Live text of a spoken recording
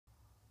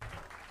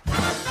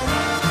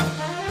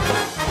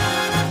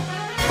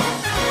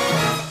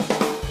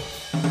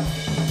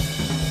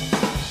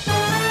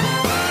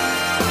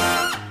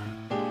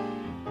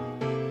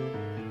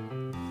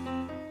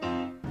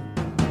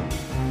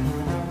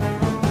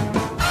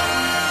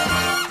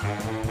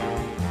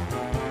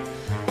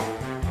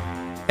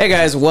Hey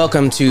guys,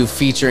 welcome to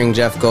Featuring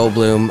Jeff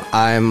Goldblum.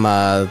 I'm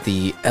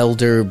the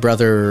elder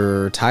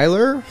brother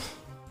Tyler.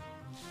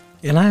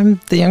 And I'm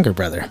the younger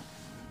brother,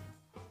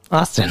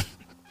 Austin.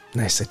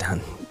 Nicely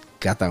done.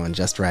 Got that one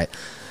just right.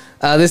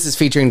 This is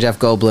Featuring Jeff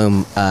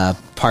Goldblum,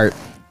 part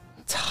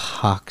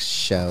talk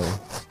show,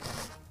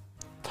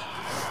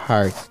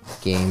 part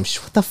game.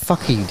 What the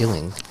fuck are you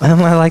doing? I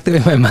like the way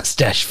my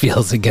mustache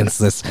feels against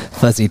this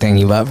fuzzy thing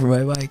you bought for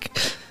my bike.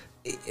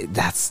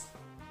 That's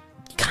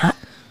kind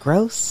of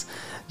gross.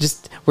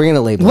 Just, we're going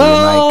to label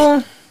your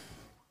mic.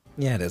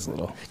 Yeah, it is a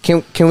little.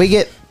 Can we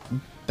get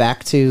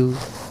back to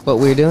what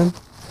we were doing?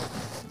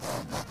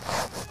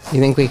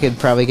 You think we could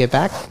probably get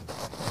back?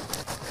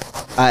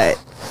 You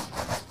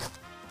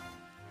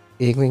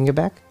think we can get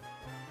back?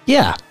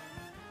 Yeah.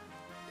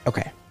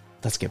 Okay,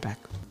 let's get back.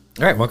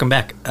 All right, welcome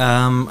back.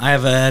 I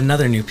have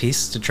another new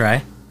piece to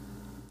try.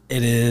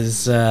 It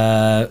is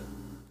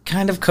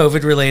kind of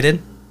COVID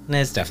related. And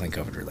it's definitely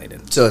COVID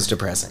related. So it's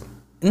depressing.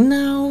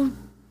 No,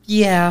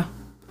 yeah.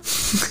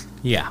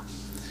 Yeah.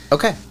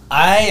 Okay.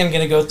 I am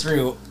going to go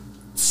through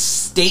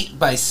state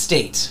by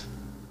state.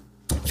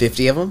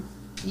 50 of them?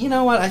 You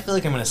know what? I feel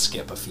like I'm going to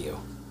skip a few.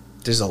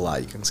 There's a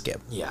lot you can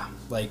skip. Yeah,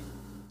 like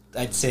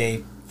I'd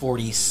say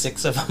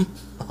 46 of them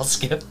I'll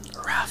skip.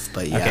 Rough,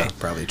 but yeah, Okay.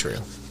 probably true.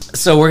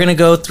 So we're going to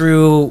go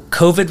through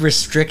COVID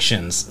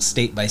restrictions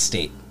state by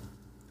state.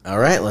 All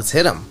right, let's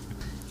hit them.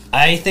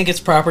 I think it's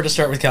proper to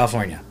start with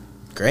California.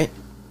 Great.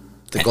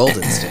 The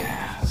Golden State.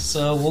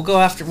 So we'll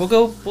go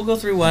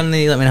through one and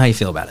you let me know how you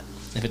feel about it,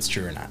 if it's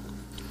true or not.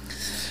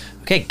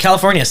 Okay,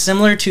 California,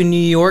 similar to New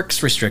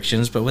York's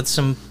restrictions, but with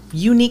some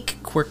unique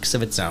quirks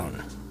of its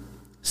own.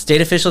 State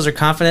officials are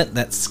confident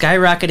that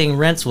skyrocketing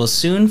rents will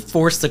soon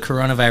force the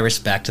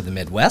coronavirus back to the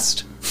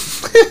Midwest.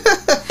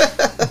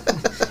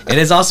 It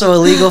is also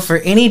illegal for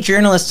any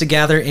journalist to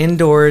gather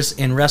indoors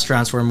in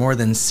restaurants where more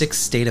than 6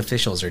 state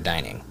officials are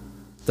dining.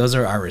 Those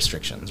are our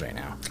restrictions right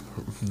now.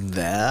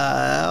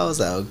 That was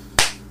a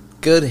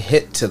good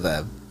hit to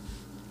the...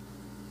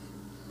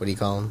 What do you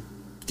call them?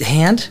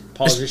 Hand?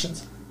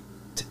 Politicians?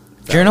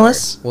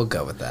 Journalists? We'll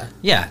go with that.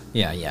 Yeah.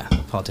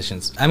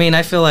 Politicians. I mean,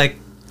 I feel like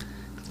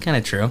it's kind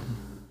of true.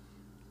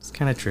 It's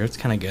kind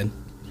of good.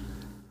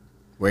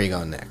 Where are you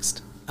going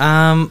next?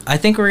 I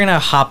think we're going to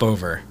hop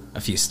over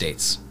a few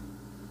states.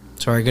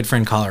 To our good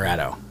friend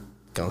Colorado.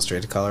 Going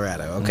straight to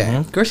Colorado. Okay.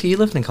 Mm-hmm. Gorski, you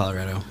lived in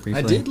Colorado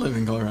briefly. I did live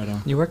in Colorado.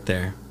 You worked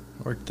there.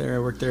 I worked there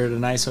at a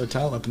nice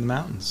hotel up in the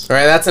mountains. All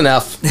right, that's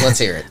enough. Let's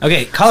hear it.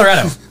 Okay,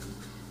 Colorado.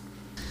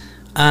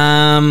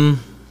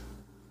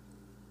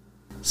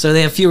 So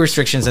they have few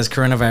restrictions as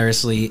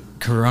coronavirus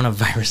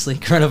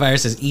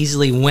is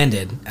easily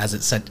winded as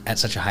it's at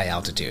such a high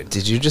altitude.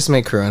 Did you just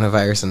make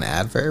coronavirus an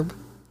adverb?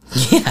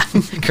 Yeah,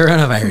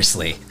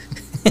 coronavirusly.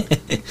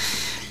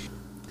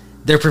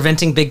 They're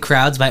preventing big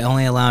crowds by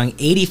only allowing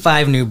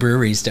 85 new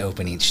breweries to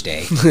open each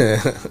day.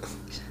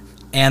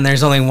 And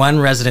there's only one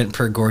resident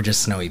per gorgeous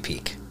snowy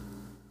peak.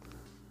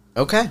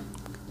 Okay.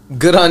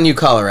 Good on you,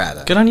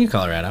 Colorado. Good on you,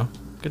 Colorado.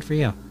 Good for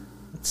you.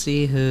 Let's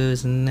see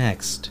who's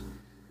next.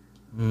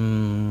 How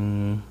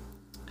do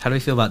we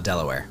feel about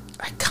Delaware?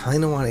 I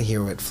kind of want to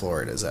hear what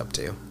Florida's up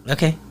to.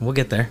 Okay, we'll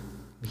get there.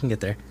 We can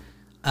get there.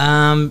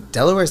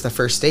 Delaware's the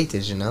first state.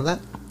 Did you know that?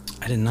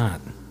 I did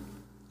not.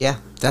 Yeah,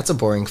 that's a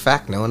boring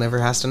fact. No one ever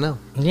has to know.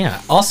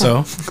 Yeah.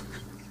 Also,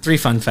 3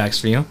 fun facts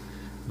for you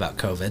about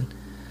COVID.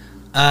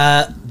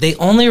 They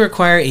only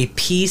require a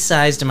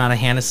pea-sized amount of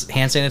hand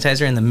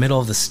sanitizer in the middle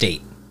of the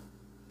state.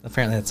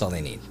 Apparently, that's all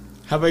they need.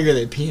 How big are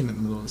they peeing in the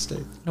middle of the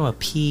state? No, a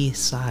pea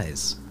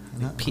size.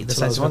 The That's what I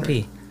size was of a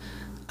wondering.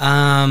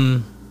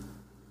 pea.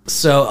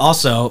 So,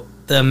 also,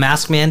 the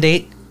mask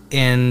mandate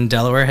in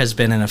Delaware has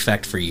been in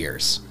effect for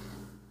years.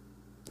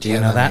 Do you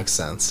know that? Makes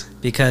sense.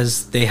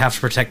 Because they have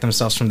to protect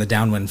themselves from the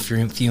downwind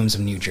fumes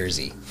of New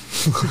Jersey.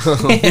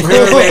 Wait,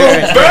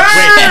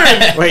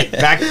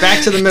 back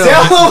to the middle.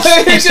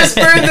 Delaware just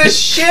burned the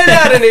shit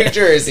out of New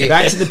Jersey.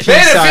 Back to the Man, pea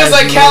it size feels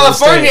like in the middle of the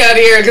California state. out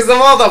here because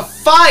of all the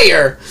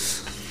fire.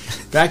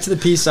 Back to the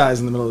pea size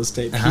in the middle of the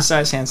state. Uh-huh. Pea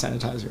size hand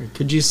sanitizer.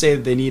 Could you say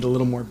that they need a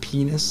little more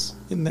penis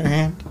in their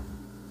hand?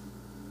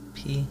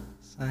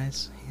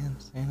 Pea-size hand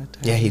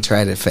sanitizer. Yeah, he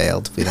tried it,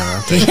 failed. We don't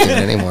have to do it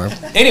anymore.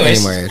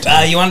 Anyways,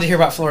 Anymore. you wanted to hear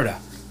about Florida.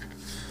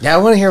 Yeah, I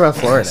want to hear about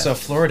Florida. So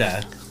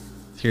Florida,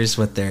 here's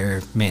what they're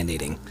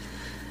mandating.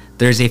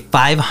 There's a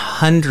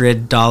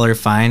 $500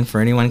 fine for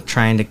anyone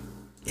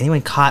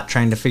caught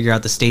trying to figure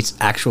out the state's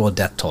actual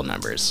death toll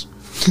numbers.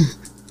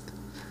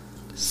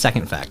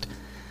 Second fact.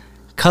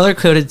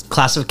 Color-coded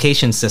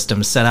classification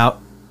systems set out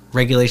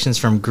regulations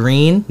from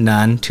green,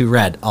 none, to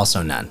red,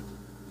 also none.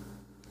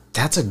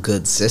 That's a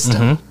good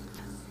system.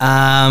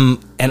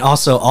 And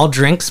also, all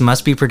drinks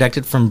must be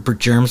protected from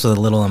germs with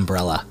a little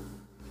umbrella.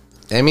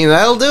 I mean,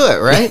 that'll do it,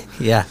 right?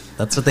 Yeah,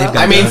 that's what they've got.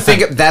 I mean,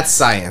 going. that's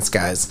science,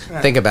 guys.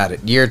 Think about it.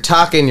 You're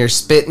talking, you're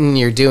spitting,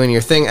 you're doing your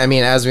thing. I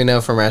mean, as we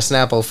know from our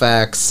Snapple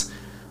facts,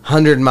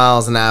 100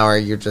 miles an hour,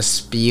 you're just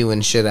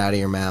spewing shit out of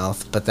your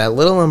mouth. But that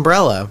little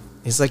umbrella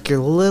is like your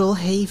little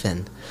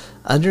haven.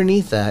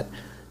 Underneath that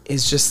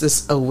is just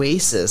this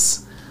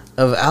oasis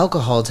of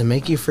alcohol to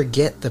make you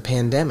forget the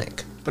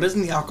pandemic. But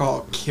doesn't the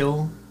alcohol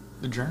kill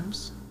the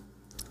germs?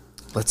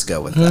 Let's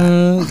go with that.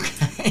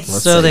 Okay.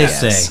 Let's So say they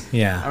yes. say,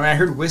 yeah. I mean, I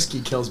heard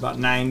whiskey kills about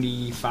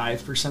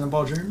 95% of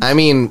all germs. I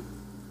mean,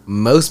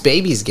 most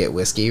babies get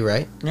whiskey,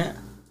 right? Yeah.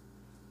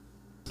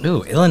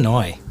 Ooh,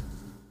 Illinois.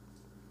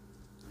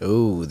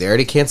 Ooh, they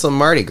already canceled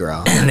Mardi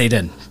Gras. They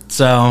did.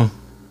 So,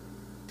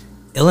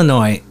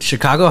 Illinois,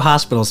 Chicago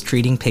hospitals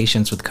treating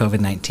patients with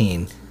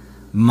COVID-19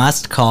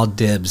 must call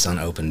dibs on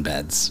open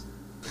beds.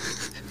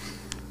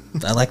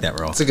 I like that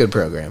rule. It's a good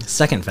program.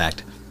 Second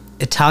fact,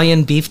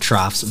 Italian beef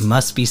troughs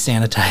must be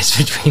sanitized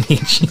between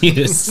each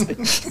use.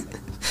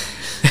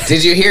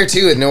 Did you hear,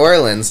 too, in New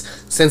Orleans,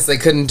 since they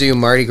couldn't do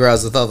Mardi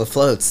Gras with all the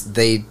floats,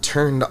 they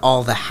turned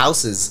all the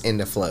houses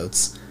into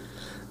floats.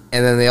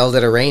 And then they all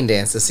did a rain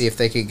dance to see if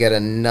they could get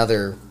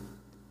another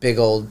big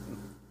old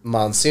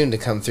monsoon to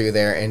come through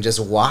there and just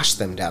wash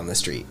them down the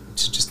street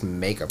to just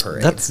make a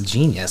parade. That's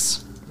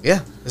genius.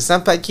 Yeah, it's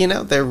not like,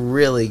 they're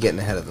really getting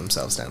ahead of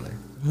themselves down there.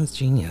 That's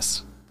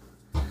genius.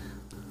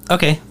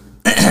 Okay,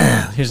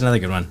 here's another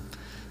good one.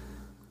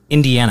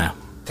 Indiana.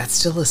 That's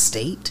still a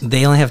state?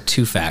 They only have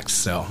 2 facts,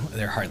 so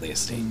they're hardly a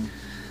state.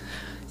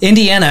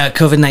 Indiana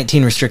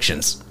COVID-19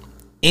 restrictions.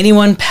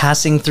 Anyone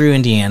passing through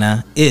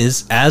Indiana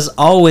is, as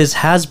always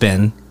has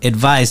been,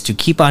 advised to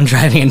keep on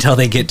driving until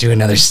they get to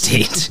another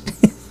state.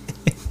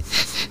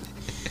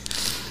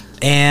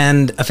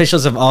 And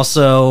officials have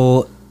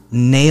also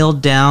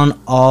nailed down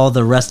all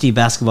the rusty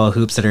basketball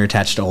hoops that are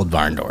attached to old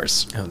barn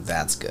doors. Oh,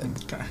 that's good.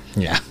 Okay.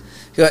 Yeah.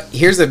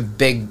 Here's a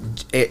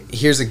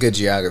good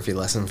geography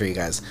lesson for you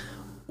guys.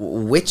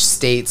 Which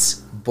states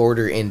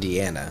border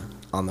Indiana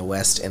on the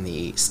west and the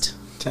east?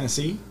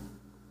 Tennessee?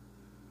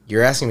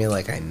 You're asking me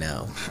like I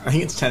know. I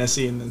think it's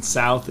Tennessee, and then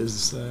south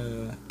is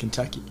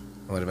Kentucky.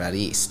 What about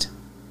east?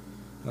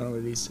 I don't know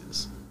what east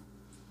is.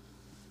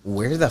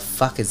 Where the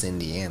fuck is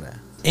Indiana?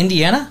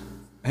 Indiana?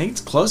 I think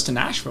it's close to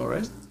Nashville,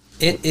 right?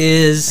 It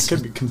is.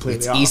 Could be completely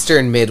It's off.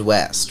 Eastern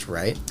Midwest,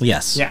 right?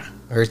 Yes. Yeah.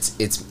 Or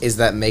is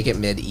that make it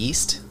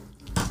mid-east?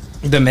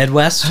 The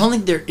Midwest? I don't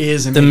think there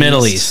is a The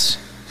Middle East.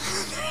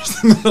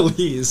 There's the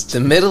Middle East. The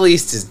Middle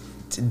East is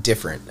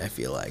different, I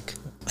feel like.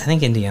 I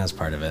think Indiana's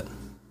part of it.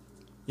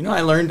 You know,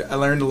 I learned a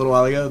little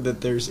while ago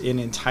that there's an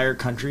entire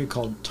country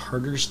called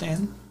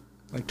Tartarstan,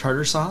 like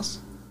tartar sauce.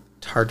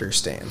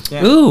 Tartarstan.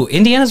 Yeah. Ooh,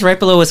 Indiana's right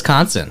below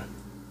Wisconsin.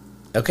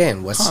 Okay,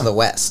 and what's to the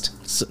west?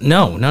 So,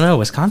 no.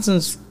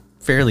 Wisconsin's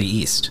fairly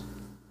east.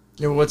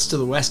 Yeah, what's to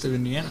the west of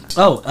Indiana?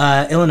 Oh,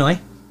 Illinois.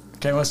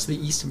 Okay, what's to the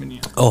east of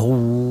Indiana?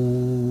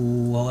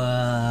 Oh,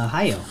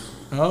 Ohio.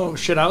 Oh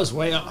shit, I was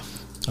way off.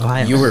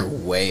 Ohio. You were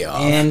way off.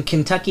 And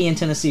Kentucky and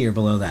Tennessee are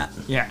below that.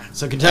 Yeah,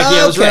 so Kentucky.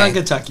 I was right Okay. on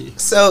Kentucky.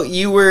 So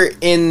you were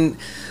in,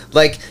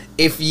 like,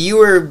 if you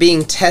were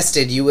being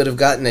tested, you would have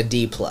gotten a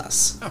D+.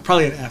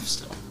 Probably an F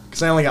still,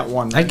 because I only got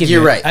one. I'd give You're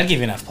you, right. I'd give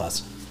you an F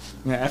plus.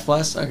 Yeah, F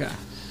plus. Okay.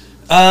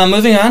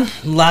 Moving on.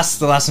 The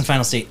last and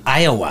final state,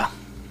 Iowa.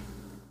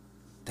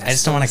 I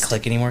just don't want to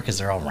click anymore because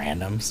they're all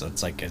random. So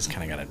it's like I just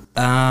kind of got it.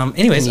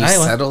 Anyways, And you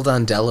Iowa. settled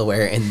on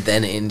Delaware and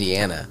then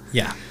Indiana.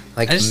 Yeah.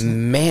 Like, I just-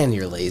 man,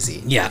 you're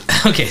lazy. Yeah.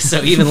 Okay.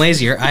 So even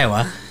lazier,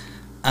 Iowa.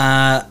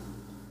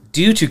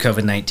 Due to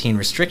COVID-19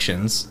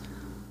 restrictions,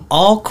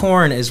 all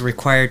corn is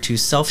required to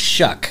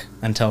self-shuck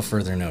until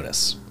further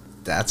notice.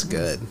 That's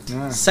good.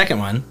 Yeah. Second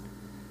one,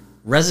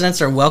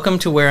 residents are welcome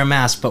to wear a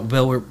mask, but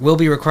will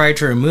be required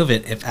to remove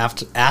it if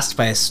asked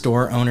by a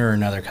store owner or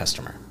another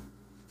customer.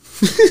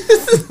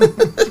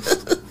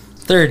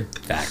 Third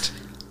fact,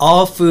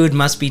 all food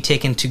must be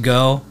taken to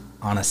go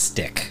on a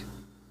stick.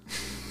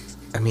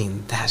 I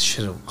mean, that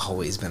should have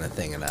always been a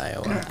thing in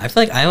Iowa. I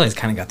feel like Iowa's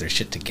kind of got their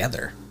shit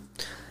together.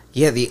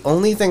 Yeah, the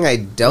only thing I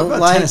What don't about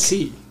like...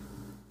 Tennessee?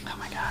 Oh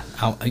my god.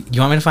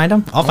 You want me to find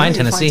them? I'll find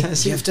you find Tennessee.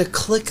 Tennessee. You have to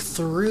click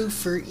through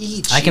for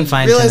each. I can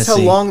find You realize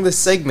Tennessee. how long this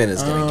segment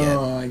is going to get.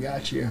 Oh, I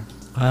got you.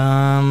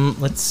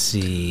 Let's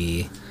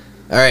see.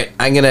 All right,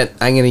 I'm gonna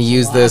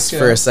use this Alaska.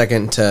 for a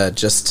second to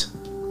just...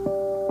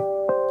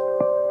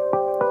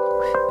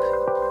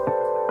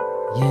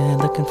 Yeah,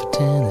 looking for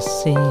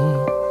Tennessee,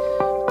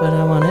 but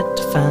I want it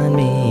to find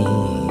me.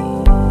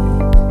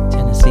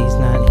 Tennessee's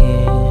not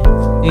here.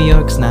 New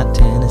York's not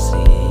Tennessee.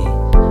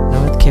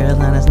 North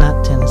Carolina's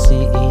not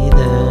Tennessee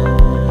either.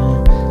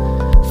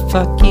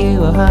 Fuck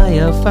you,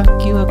 Ohio.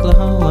 Fuck you,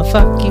 Oklahoma.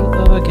 Fuck you,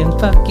 Oregon.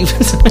 Fuck you,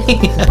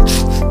 Pennsylvania.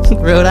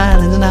 Rhode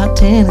Island's not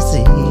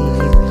Tennessee.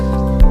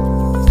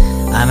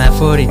 I'm at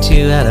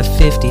 42 out of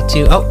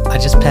 52. Oh, I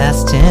just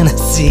passed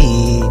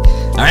Tennessee.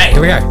 All right,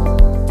 here we are.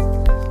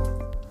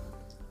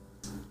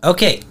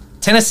 Okay,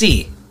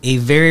 Tennessee, a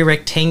very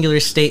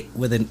rectangular state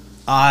with an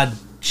odd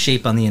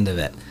shape on the end of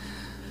it.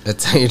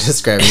 That's how you're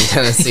describing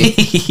Tennessee.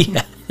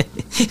 Yeah.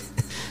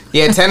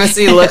 Yeah,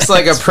 Tennessee looks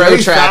like a It's very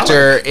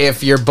protractor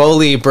if your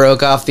bully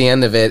broke off the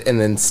end of it and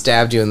then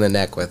stabbed you in the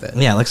neck with it.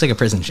 Yeah, it looks like a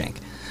prison shank.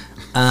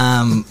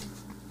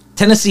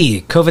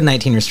 Tennessee,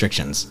 COVID-19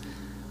 restrictions.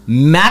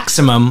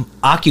 Maximum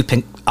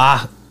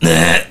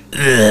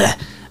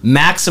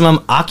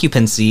maximum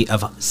occupancy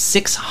of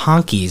 6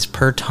 honkies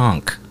per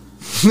tonk.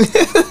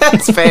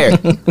 That's fair.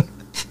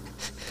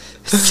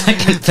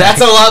 Second fact.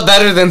 That's a lot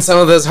better than some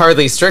of those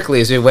Hardly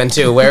Strickleys we went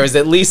to, where it was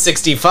at least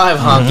 65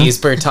 honkies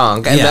per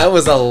tonk, and Yeah. that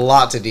was a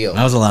lot to deal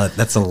with.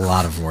 That's a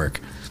lot of work.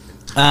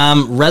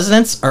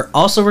 Residents are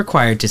also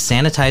required to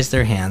sanitize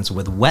their hands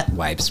with wet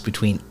wipes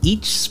between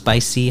each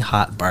spicy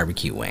hot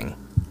barbecue wing.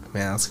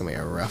 Man, that's gonna be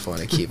a rough one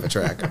to keep a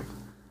track of.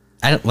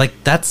 I don't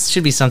like that.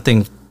 Should be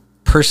something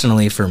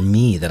personally for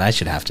me that I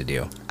should have to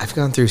do. I've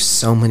gone through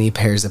so many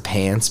pairs of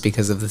pants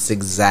because of this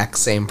exact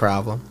same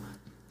problem.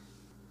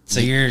 So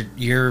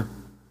you're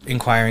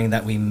inquiring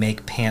that we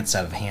make pants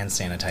out of hand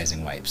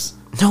sanitizing wipes.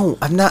 No,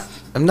 I'm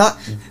not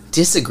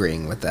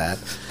disagreeing with that.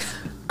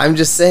 I'm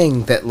just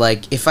saying that,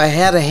 like, if I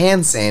had a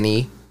hand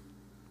sanny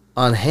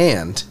on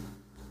hand,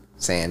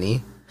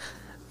 sanny,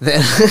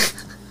 then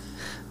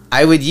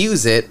I would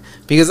use it,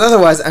 because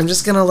otherwise I'm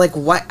just gonna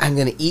I'm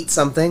gonna eat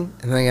something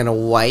and then I'm gonna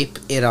wipe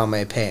it on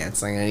my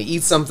pants. I'm gonna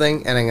eat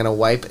something and I'm gonna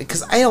wipe it,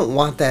 because I don't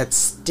want that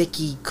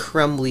sticky,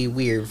 crumbly,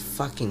 weird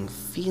fucking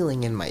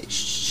feeling in my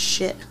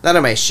shit. Not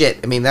in my shit,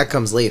 I mean, that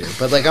comes later,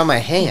 but like on my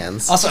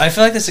hands. Also, I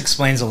feel like this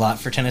explains a lot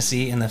for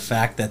Tennessee in the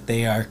fact that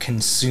they are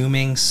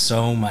consuming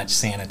so much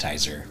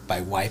sanitizer by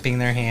wiping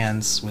their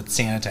hands with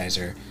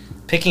sanitizer,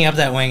 picking up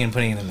that wing and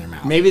putting it in their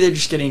mouth. Maybe they're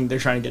trying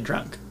to get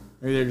drunk.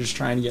 Maybe they're just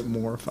trying to get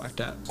more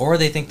fucked up. Or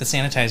they think the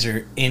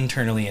sanitizer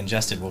internally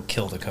ingested will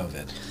kill the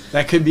COVID.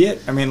 That could be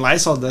it. I mean,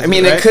 Lysol does. I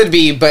mean, right? it could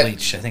be, but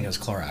Bleach, I think it was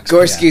Clorox.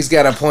 Gorski's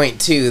got a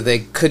point too. They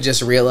could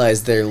just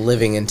realize they're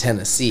living in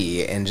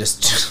Tennessee and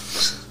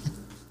just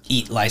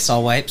Eat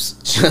Lysol wipes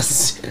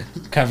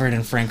covered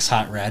in Frank's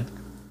Hot Red.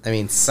 I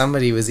mean,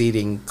 somebody was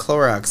eating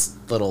Clorox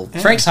little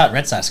Frank's Hot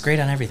Red sauce, great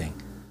on everything.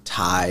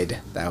 Tide.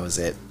 That was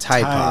it.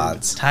 Tide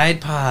Pods.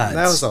 Tide Pods.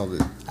 That was all.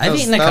 I've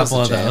eaten a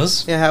couple of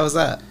those. Yeah, how was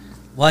that?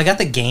 Well, I got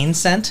the Gain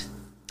scent.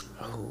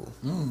 Oh,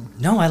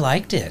 No, I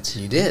liked it.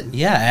 you did.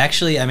 Yeah,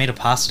 I made a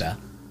pasta.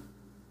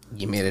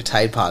 You made a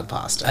Tide Pod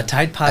pasta. A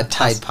Tide Pod A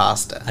Tide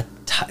pasta.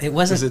 It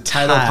wasn't Was it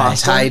Tidal Tide.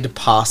 pasta? Tide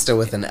pasta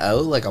with an O,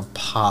 like a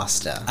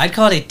pasta. I'd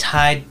call it a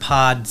Tide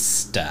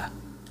Podsta.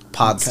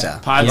 Podsta.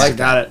 Pods, I like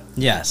got it.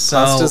 Yeah, so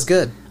Pasta's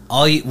good.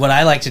 what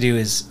I like to do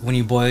is when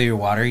you boil your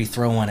water, you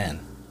throw one in,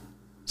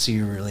 so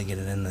you really get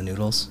it in the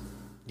noodles.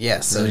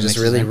 Yes, so Really it just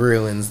mixes really in.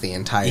 ruins the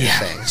entire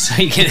thing.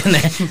 So you get in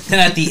there, then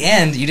at the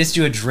end you just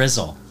do a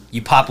drizzle.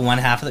 You pop one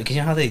half of it, because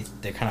you know how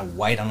they're kind of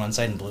white on one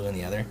side and blue on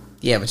the other.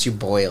 Yeah, but you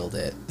boiled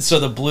it. So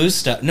the blue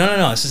stuff.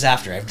 No. This is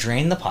after I've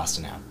drained the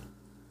pasta now.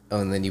 Oh,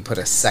 and then you put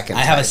a second.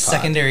 I have a Tide Pod.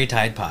 secondary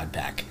Tide Pod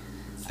pack.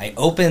 I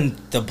open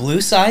the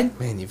blue side.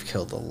 Man, you've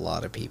killed a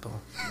lot of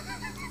people.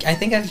 I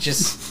think I've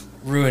just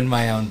ruined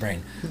my own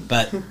brain.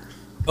 But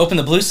open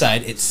the blue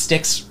side, it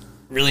sticks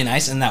really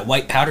nice, and that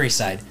white powdery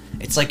side,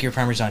 it's like your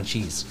Parmesan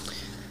cheese.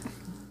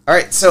 All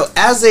right, so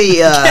as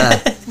a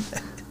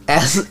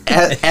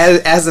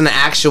as an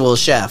actual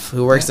chef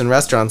who works in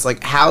restaurants,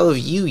 like, how have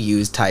you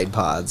used Tide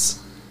Pods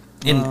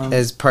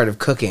as part of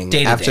cooking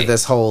Day to after day.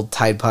 this whole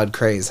Tide Pod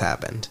craze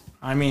happened?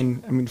 I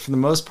mean, for the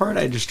most part,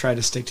 I just try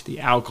to stick to the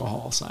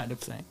alcohol side of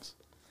things.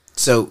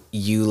 So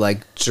you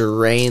like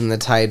drain the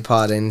Tide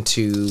Pod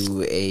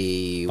into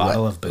a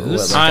Bottle of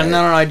booze? No,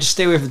 I just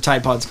stay away from the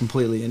Tide Pods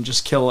completely and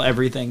just kill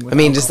everything. With I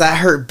mean, does alcohol.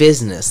 that hurt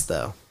business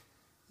though?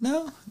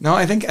 No.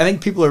 I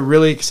think people are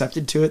really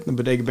accepted to it in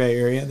the Bodega Bay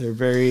area. They're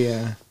very.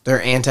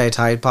 They're anti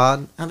Tide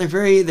Pod. No, they're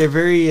very.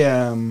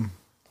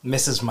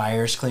 Mrs.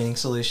 Meyer's cleaning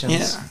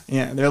solutions.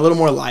 Yeah. They're a little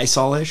more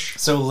Lysol-ish.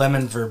 So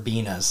lemon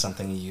verbena is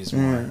something you use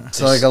more.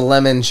 So like a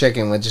lemon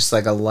chicken with just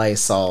like a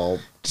Lysol,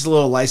 Just a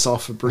little Lysol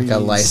Febreze. like a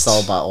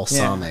Lysol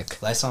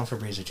balsamic. Lysol and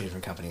Febreze are two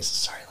different companies.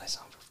 Sorry,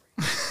 Lysol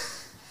and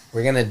Febreze.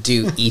 We're gonna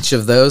do each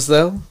of those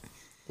though.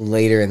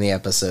 Later in the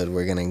episode,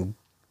 we're gonna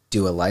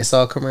do a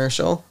Lysol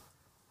commercial,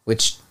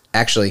 which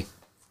actually,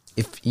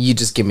 if you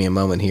just give me a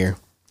moment here,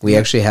 we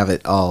actually have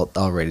it all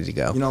ready to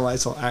go. You know,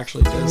 Lysol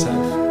actually does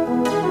have.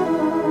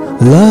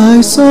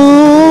 Lysol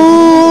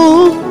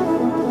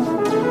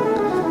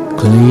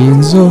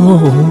cleans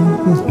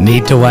all.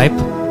 Need to wipe?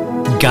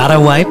 Gotta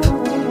wipe?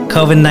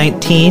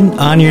 COVID-19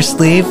 on your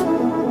sleeve?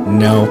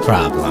 No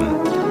problem.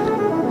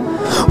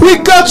 We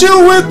got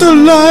you with the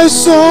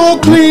Lysol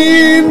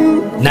clean.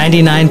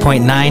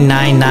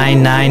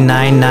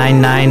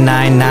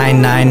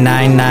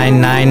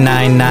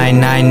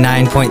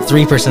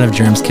 99.99999999999999999.3% of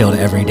germs killed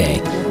every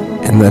day.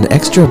 And that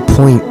extra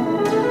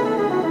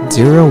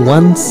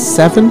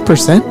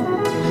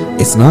 0.017%?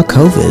 It's not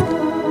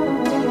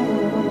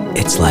COVID.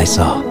 It's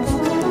Lysol.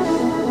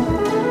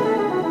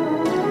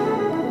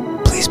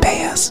 Please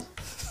pay us.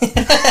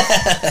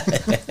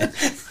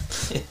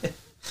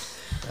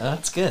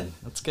 That's good.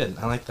 That's good.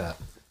 I like that.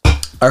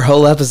 Our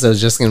whole episode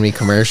is just going to be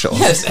commercials.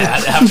 Yes,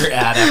 ad after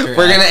ad after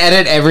We're ad. going to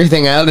edit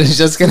everything out. It's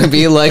just going to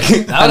be like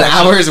an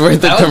hour's worth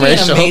of That would be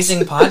commercials. an amazing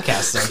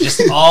podcast, though.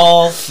 Just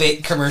all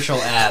fake commercial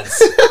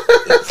ads.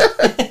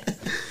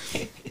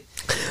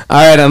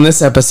 All right, on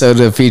this episode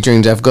of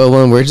Featuring Jeff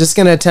Goldblum, we're just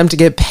going to attempt to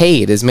get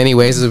paid as many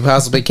ways as we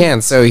possibly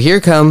can. So here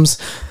comes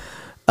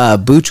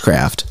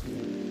Boochcraft.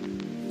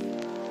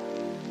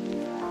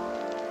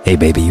 Hey,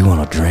 baby, you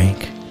want a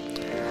drink?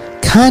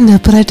 Kinda,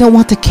 but I don't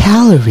want the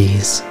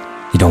calories.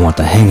 You don't want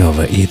the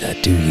hangover either,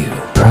 do you?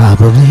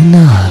 Probably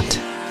not.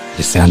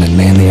 You sounded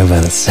manlier by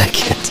the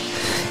second.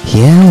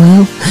 Yeah,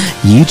 well,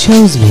 you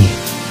chose me.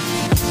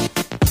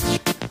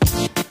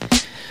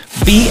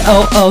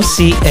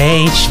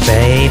 BOOCH,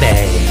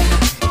 baby.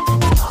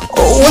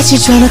 What's you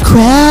trying to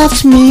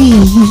craft me?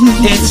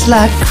 It's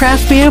like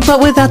craft beer, but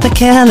without the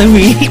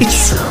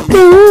calories.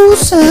 Ooh,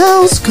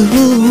 sounds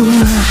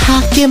good.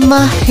 I get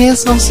my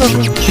hands on some.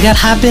 We got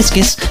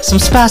hibiscus, some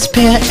spice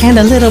pear, and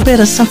a little bit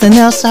of something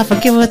else. I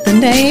forget what the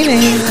name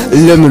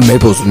is. Lemon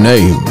Maple's a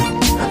name.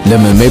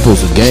 Lemon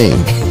Maple's a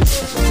game.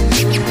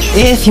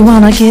 If you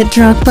wanna get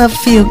drunk but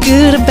feel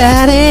good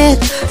about it,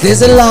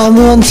 There's a lime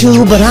one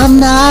too, but I'm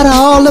not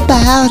all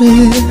about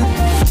it.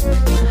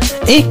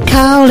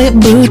 call it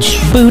booch,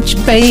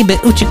 baby.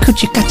 Oochie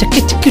coochie, gotcha,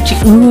 kitcha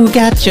coochie, ooh,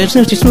 gotcha,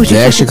 snoochie, smoochie.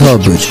 They actually call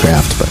it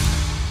Boochcraft, but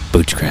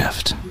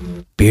Boochcraft.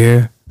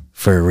 Beer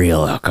for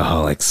real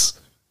alcoholics.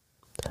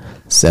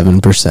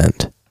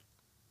 7%.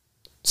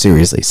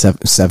 Seriously,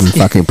 7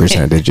 fucking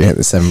percent. Did you hit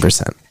the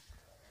 7%?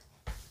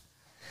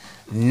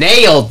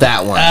 Nailed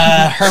that one.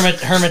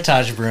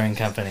 Hermitage Brewing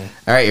Company.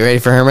 All right, you ready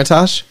for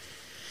Hermitage?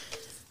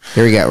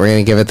 Here we go. We're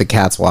gonna give it the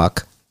cat's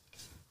walk.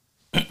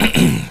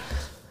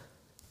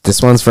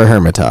 This one's for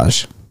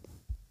Hermitage.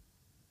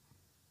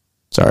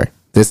 Sorry,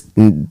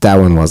 that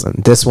one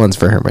wasn't. This one's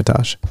for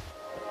Hermitage.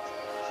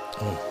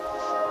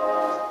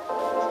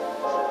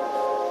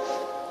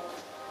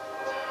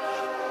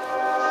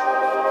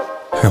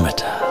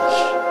 Hermitage.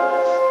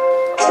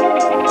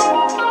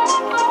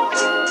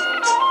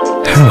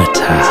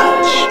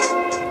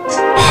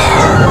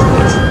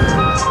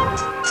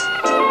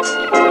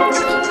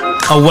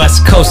 A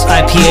West Coast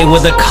IPA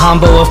with a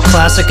combo of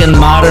classic and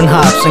modern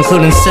hops,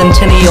 including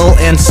Centennial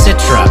and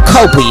Citra.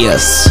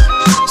 Copious.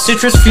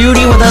 Citrus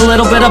fruity with a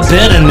little bit of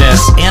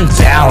bitterness and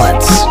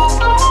balance.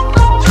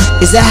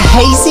 Is that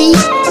hazy?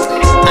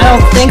 I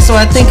don't think so.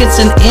 I think it's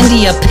an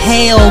India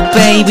Pale,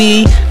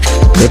 baby.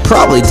 They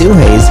probably do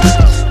hazy.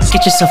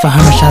 Get yourself a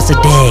Hermitage a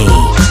day.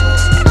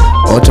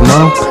 Or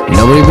tomorrow.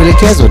 Nobody really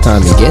cares what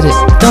time you get it.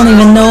 Don't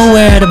even know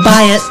where to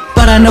buy it,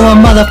 but I know a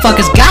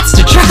motherfucker's gots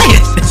to try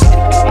it.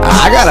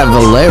 I got a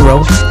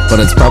Valero, but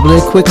it's probably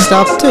a quick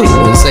stop too.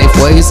 In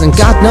Safeways, and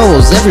God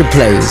knows every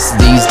place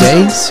these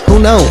days. Who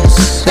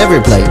knows?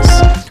 Every place.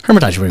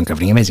 Hermitage Brewing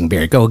Company, amazing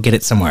beer. Go get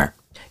it somewhere.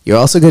 You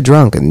also get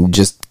drunk, and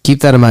just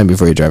keep that in mind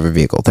before you drive a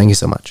vehicle. Thank you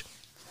so much.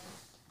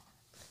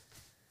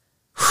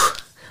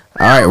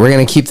 All right, we're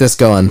gonna keep this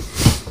going.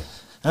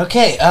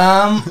 Okay,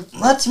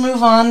 let's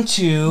move on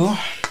to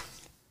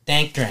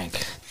Dank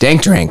Drink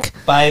Dank Drink.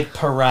 by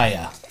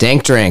Pariah.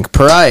 Dank Drink.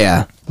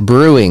 Pariah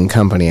Brewing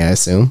Company, I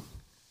assume.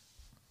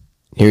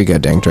 Here we go,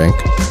 Dank Drink.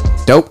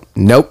 Nope.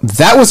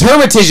 That was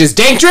Hermitage's.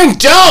 Dank Drink,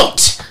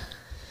 don't!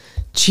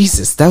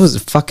 Jesus, that was a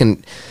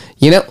fucking...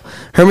 You know,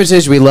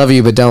 Hermitage, we love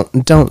you, but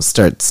don't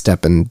start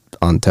stepping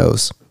on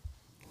toes.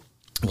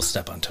 We'll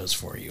step on toes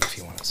for you if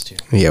you want us to.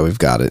 Yeah, we've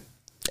got it.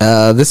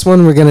 This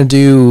one we're gonna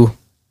do...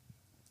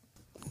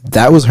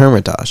 That was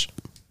Hermitage.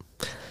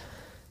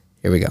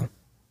 Here we go.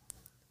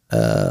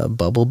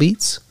 Bubble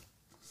Beats?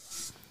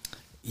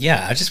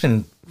 Yeah, I've just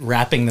been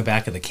wrapping the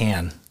back of the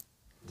can.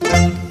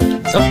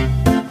 Oh.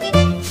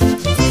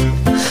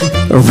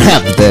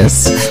 Wrap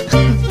this.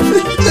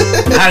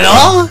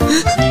 Hello?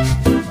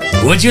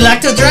 Would you like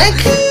to drink?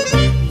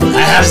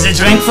 I have the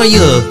drink for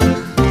you.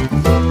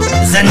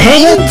 The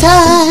name?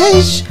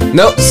 Hermitage!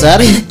 Nope,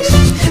 sorry.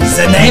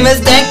 The name is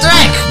Dank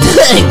Drink.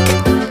 Drink!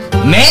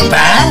 Made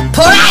by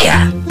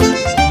Pariah.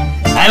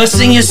 I will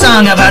sing you a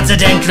song about the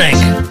Dank Drink.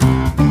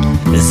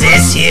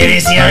 This here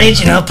is the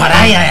original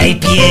Pariah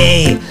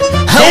IPA.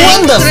 How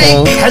Dank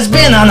wonderful. Drink has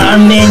been on our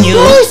menu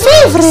My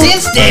favorite.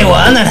 since day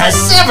one and has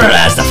served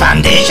as the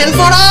foundation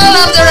for all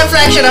of the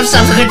reflection of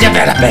subsequent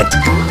development.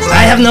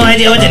 I have no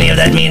idea what any of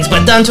that means,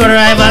 but don't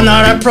arrive on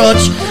our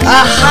approach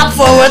a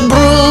hop-forward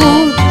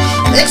brew.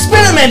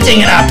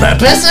 Experimenting in our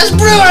purpose as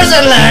brewers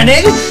and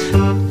learning.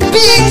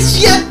 Being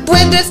yet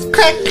with this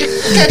crack.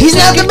 He's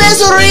not the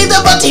best reader,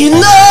 but he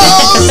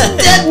knows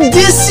that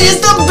this is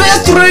the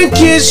best drink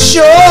he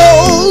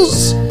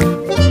shows.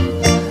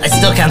 I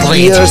still can't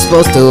read. You're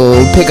supposed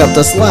to pick up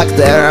the slack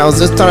there. I was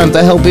just trying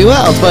to help you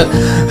out, but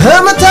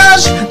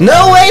Hermitage,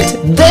 no wait,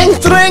 Dank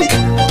Drink,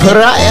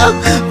 Pariah.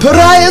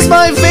 Pariah's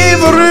my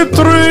favorite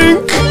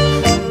drink.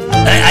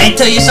 I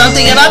tell you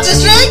something about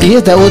this drink? Yeah,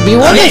 that would be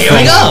wonderful. Okay, here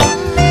we go.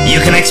 You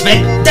can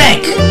expect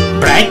dank,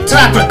 bright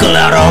tropical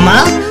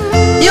aroma.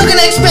 You can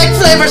expect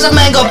flavors of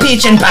mango,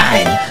 peach, and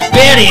pine.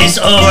 Berries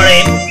over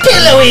a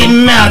pillowy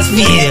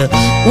mouthfeel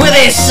with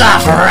a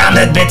soft,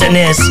 rounded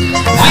bitterness.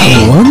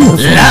 wonderful.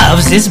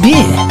 Loves this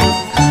beer.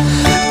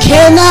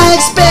 Can I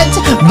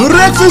expect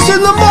breakfast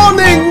in the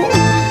morning?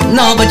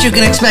 No, but you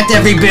can expect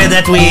every beer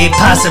that we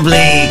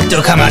possibly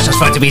do commercials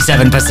for to be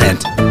 7%.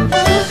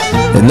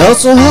 And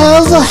also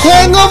has a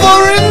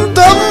hangover in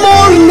the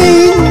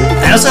morning.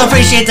 I also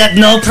appreciate that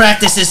no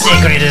practice is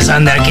sacred is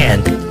on their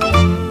can.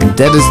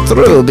 That is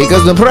true,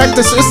 because the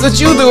practices that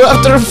you do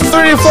after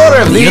 3 or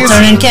 4 of these... You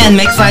turn in can,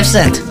 make 5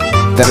 cents.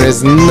 There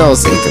is no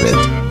secret.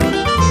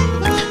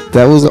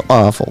 That was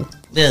awful.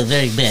 Yeah,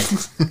 very bad.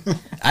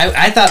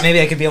 I thought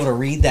maybe I could be able to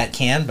read that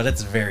can, but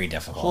it's very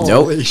difficult.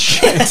 Holy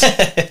shit.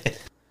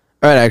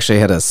 All right, I actually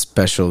had a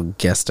special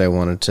guest I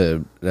wanted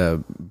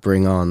to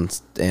bring on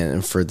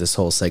and for this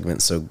whole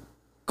segment. So,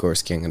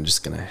 Gorse King, I'm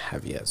just gonna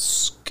have you.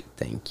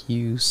 Thank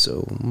you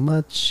so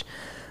much.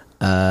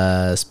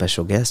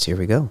 Special guest. Here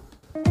we go.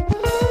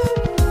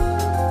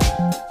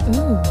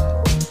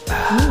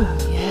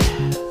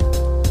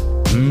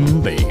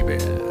 Baby.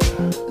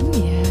 Ooh,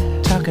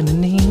 yeah. Talking to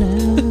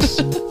Nina's.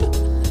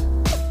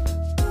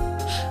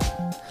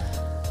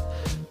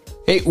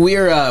 Hey,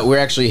 we're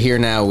actually here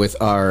now with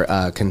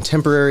our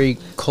contemporary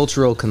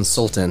cultural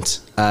consultant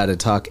to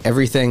talk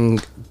everything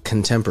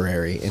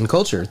contemporary in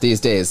culture these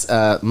days.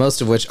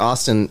 Most of which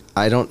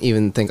I don't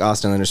even think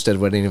Austin understood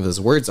what any of those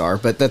words are,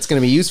 but that's going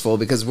to be useful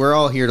because we're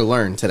all here to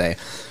learn today.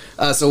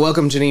 So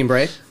welcome, Janine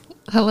Bray.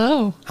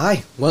 Hello.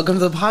 Hi, welcome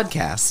to the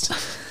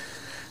podcast.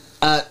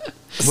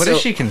 What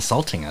is she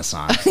consulting us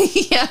on?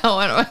 Yeah,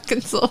 what am I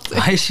consulting?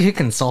 Why is she a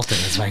consultant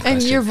is my question.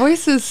 And your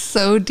voice is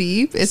so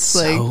deep. It's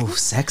so like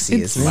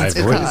sexy, it's, isn't it? it's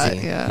It's hot,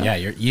 crazy. yeah. Yeah,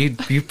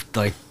 you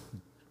like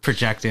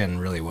project in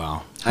really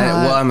well.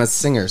 I'm a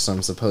singer, so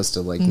I'm supposed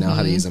to know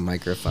how to use a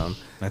microphone.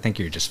 I think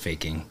you're just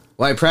faking.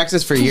 Well, I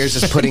practiced for years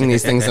just putting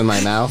these things in my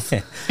mouth,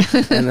 and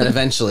then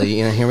eventually,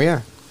 here we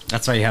are.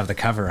 That's why you have the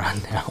cover on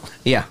now.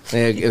 Yeah,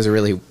 it was a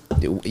really,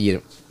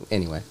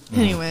 anyway,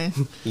 Anyway,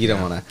 you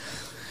don't want to.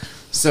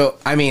 So,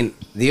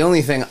 the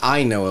only thing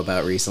I know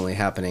about recently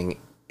happening,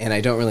 and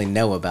I don't really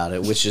know about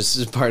it, which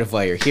is part of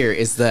why you're here,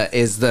 is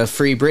the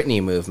Free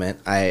Britney movement.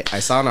 I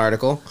saw an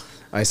article.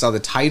 I saw the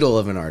title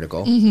of an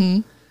article.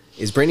 Mm-hmm.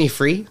 Is Britney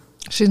free?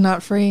 she's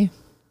not free.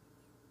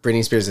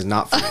 Britney Spears is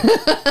not free.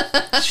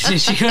 Did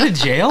she go to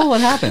jail?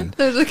 What happened?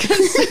 There's a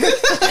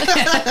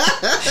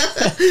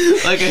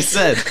Like I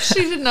said.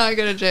 she did not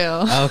go to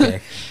jail. Oh,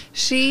 okay.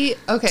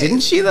 Okay.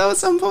 Didn't she, though, at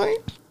some point?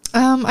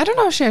 I don't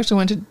know if she actually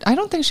went to. I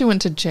don't think she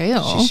went to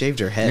jail. She shaved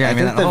her head. Yeah, I I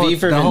mean, think the the whole- V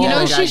for the whole-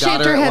 Vendetta You know, guy she got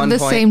shaved her her at head one the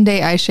point. same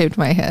day I shaved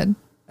my head.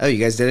 Oh, you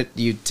guys did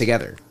it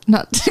together.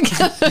 Not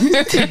together.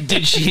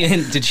 Did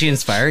she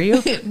inspire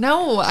you?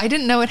 No, I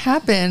didn't know it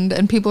happened,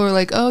 and people were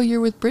like, "Oh, you're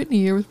with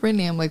Britney. You're with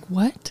Britney." I'm like,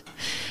 "What?"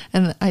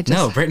 And I just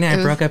No, Brittany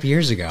and I broke up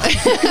years ago.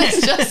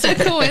 It's just a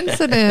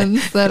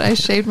coincidence that I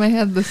shaved my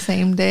head the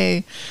same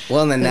day.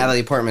 Well, and then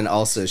Natalie Portman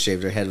also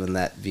shaved her head when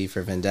that V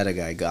for Vendetta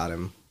guy got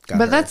him. Got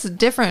But her. that's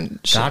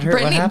different. Got her?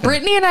 What happened?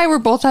 Brittany and I were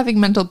both having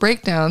mental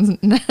breakdowns.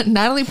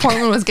 Natalie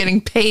Portman was getting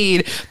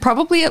paid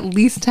probably at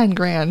least 10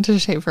 grand to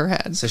shave her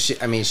head. So she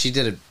had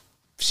a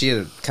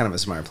kind of a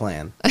smart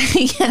plan.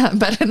 Yeah,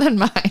 better than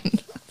mine.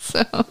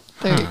 So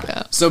there you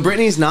go. So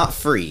Britney's not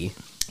free.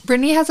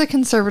 Brittany has a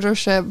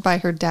conservatorship by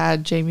her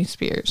dad, Jamie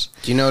Spears.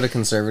 Do you know what a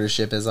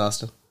conservatorship is,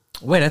 Austin?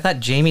 Wait, I thought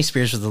Jamie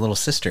Spears was the little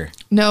sister.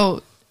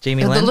 No.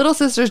 Jamie The Lynn? little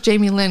sister's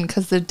Jamie Lynn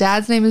because the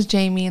dad's name is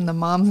Jamie and the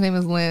mom's name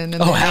is Lynn.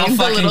 And Oh, they how named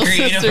the fucking little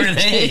creative sister are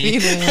they? Jamie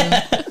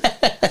Lynn.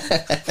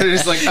 They're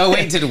just like, oh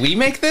wait, did we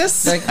make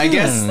this? I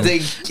guess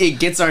it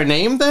gets our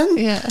name then.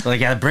 Yeah.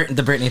 Like, yeah,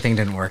 the Britney thing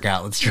didn't work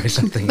out. Let's try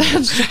something new.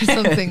 Let's try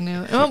something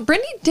new. Well,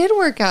 Brittany did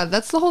work out.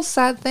 That's the whole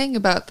sad thing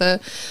about the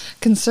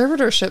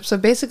conservatorship. So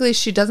basically,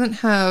 she doesn't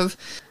have,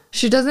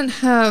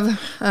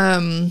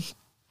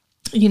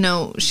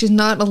 she's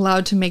not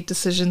allowed to make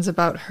decisions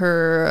about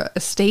her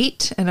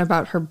estate and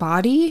about her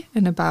body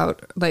and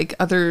about like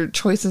other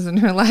choices in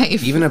her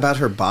life. Even about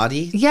her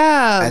body?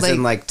 Yeah. As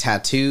in like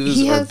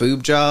tattoos or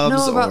boob jobs?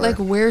 No, about or... like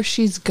where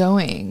she's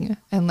going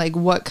and like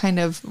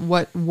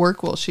what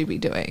work will she be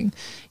doing,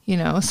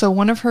 So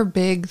one of her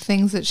big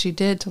things that she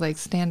did to like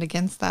stand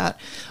against that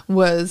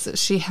was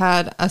she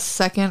had a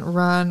second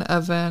run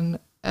of an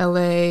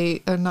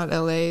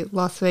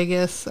Las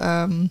Vegas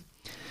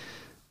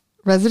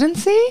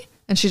residency,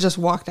 and she just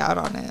walked out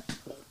on it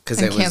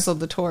and canceled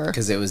the tour.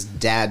 Because it was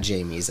Dad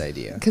Jamie's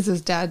idea. Because it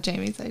was Dad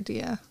Jamie's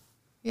idea.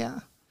 Yeah.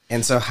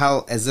 And so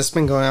how has this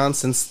been going on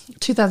since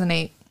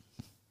 2008.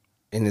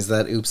 And is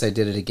that Oops, I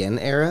Did It Again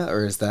era,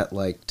 or is that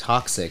like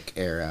Toxic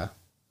era?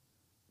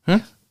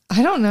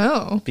 I don't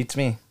know. Beats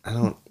me. I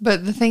don't.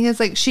 But the thing is,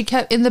 like,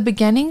 in the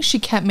beginning, she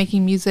kept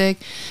making music.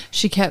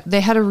 They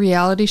had a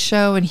reality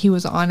show and he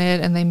was on it,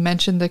 and they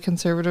mentioned the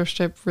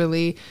conservatorship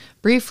really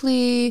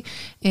briefly.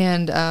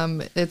 And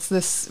it's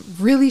this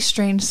really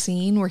strange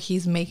scene where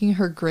he's making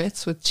her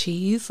grits with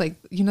cheese. Like,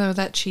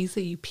 that cheese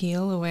that you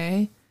peel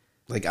away?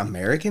 Like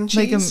American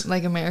cheese?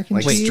 Like American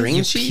Like cheese? string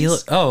You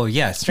cheese? Oh,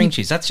 yeah, string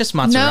cheese. That's just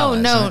mozzarella.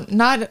 No, isn't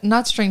it?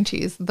 not string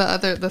cheese.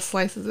 The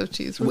slices of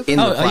cheese. In Oh, the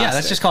yeah, that's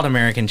plastic. just called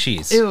American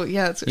cheese. Ew,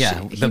 yeah.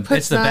 Yeah, he puts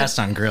it's the that- best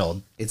on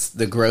grilled. It's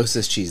the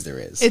grossest cheese there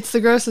is. It's the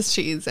grossest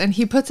cheese, and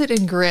he puts it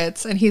in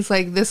grits, and he's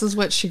like, "This is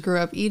what she grew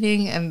up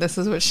eating, and this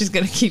is what she's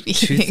gonna keep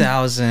eating."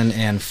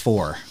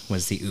 2004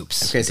 was the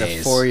Oops Okay, so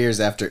days. 4 years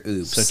after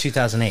Oops. So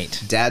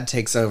 2008. Dad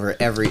takes over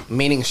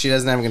meaning she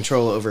doesn't have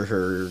control over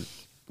her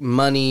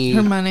money.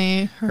 Her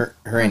money, Her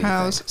her anything.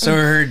 house. So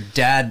her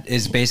dad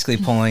is basically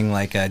pulling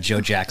like a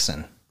Joe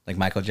Jackson, like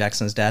Michael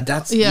Jackson's dad.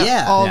 That's, Yeah,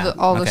 yeah. all Yeah, the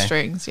okay.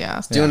 strings.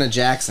 Yeah, doing a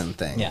Jackson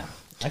thing. Yeah.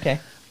 Okay.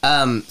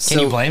 Can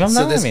you blame him,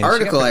 So though? this I mean, she got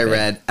article I pretty big.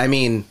 read, I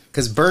mean,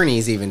 because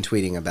Bernie's even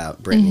tweeting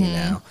about Britney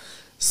now.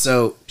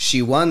 So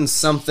she won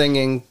something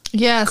in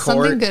Yeah, court.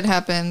 something good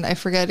happened. I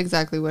forget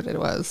exactly what it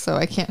was, so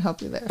I can't help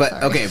you there. But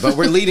Sorry. okay, but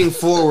we're leading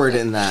forward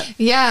in that.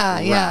 Yeah,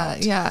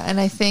 route. yeah. And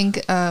I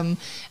think,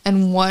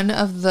 and one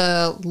of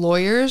the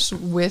lawyers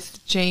with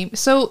James,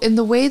 so in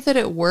the way that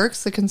it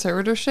works, the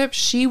conservatorship,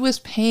 she was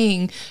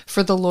paying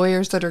for the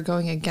lawyers that are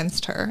going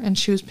against her, and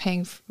she was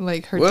paying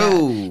like her debt.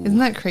 Whoa. Isn't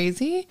that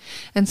crazy?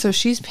 And so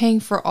she's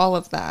paying for all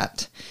of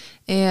that.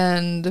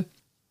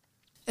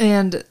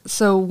 And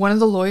so one of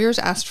the lawyers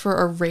asked for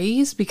a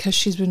raise because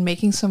she's been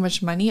making so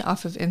much money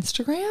off of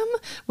Instagram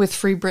with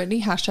Free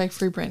Britney, hashtag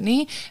Free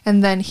Britney.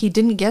 And then he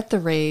didn't get the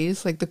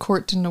raise, like the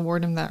court didn't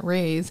award him that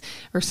raise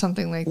or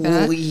something like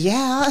that. Well,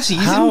 yeah.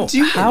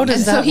 How does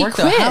And so that he work?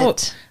 Though?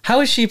 quit.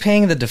 How is she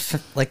paying the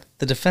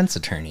defense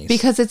attorneys?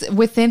 Because it's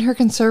within her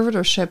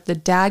conservatorship, the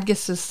dad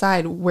gets to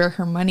decide where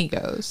her money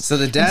goes. So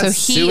the And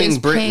dad's he suing is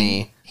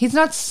Britney. He's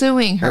not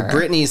suing her. Or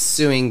Britney's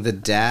suing the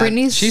dad.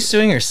 Britney's she's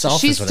suing herself.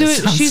 She's is what it doing.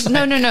 sounds She's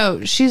like.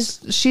 no.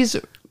 She's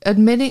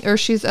admitting, or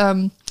she's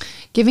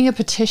giving a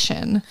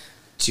petition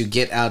to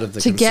get out of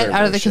the to get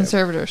out of the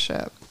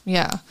conservatorship. conservatorship.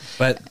 Yeah,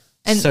 But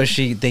And- so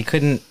they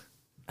couldn't.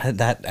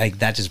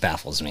 That just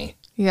baffles me.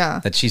 yeah.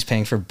 That she's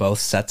paying for both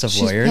sets of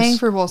She's lawyers. paying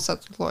for both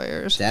sets of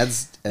lawyers.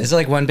 Dad's Is it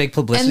like one big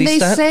publicity And they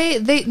stunt? say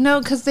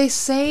because they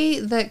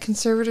say that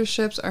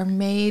conservatorships are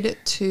made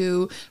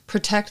to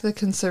protect the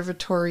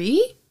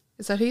conservatory.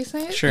 Is that how you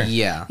say it? Sure.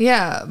 yeah.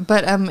 Yeah,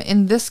 but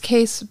in this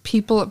case,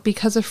 people,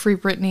 because of Free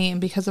Britney and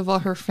because of all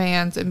her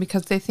fans and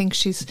because they think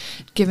she's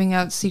giving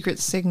out secret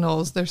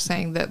signals, they're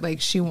saying that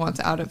like she wants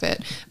out of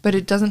it. But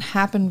it doesn't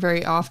happen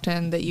very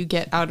often that you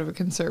get out of a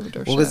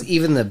conservatorship. Well, because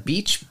even the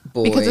Beach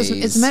Boys, because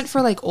it's meant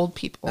for like old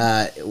people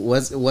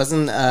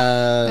wasn't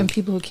and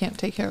people who can't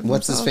take care of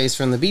what's his themselves. face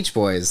from the Beach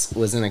Boys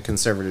was in a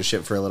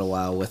conservatorship for a little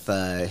while with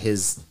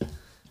his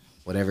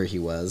whatever he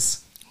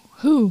was.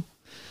 Who?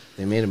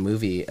 They made a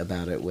movie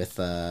about it with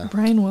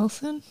Brian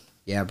Wilson?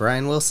 yeah,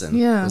 Brian Wilson.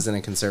 Yeah. Was in a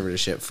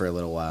conservatorship for a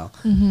little while.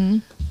 Mm-hmm.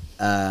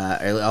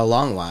 A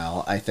long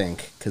while, I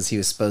think, because he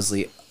was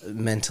supposedly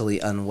mentally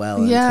unwell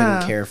and Yeah.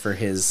 couldn't care for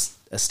his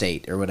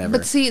estate or whatever.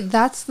 But see,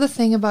 that's the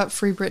thing about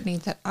Free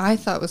Britney that I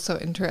thought was so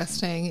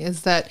interesting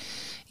is that,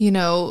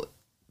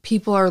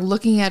 people are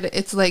looking at it.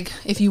 It's like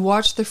if you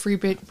watch the Free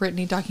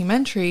Britney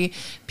documentary,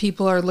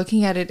 people are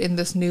looking at it in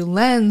this new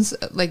lens,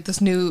 like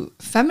this new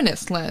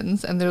feminist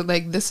lens, and they're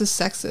like, "This is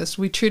sexist.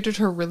 We treated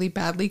her really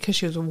badly because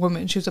she was a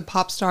woman. She was a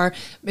pop star.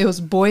 It was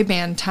boy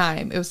band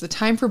time. It was the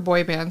time for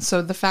boy bands.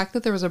 So the fact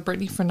that there was a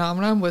Britney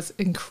phenomenon was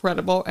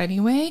incredible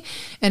anyway.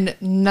 And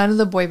none of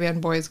the boy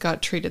band boys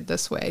got treated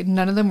this way.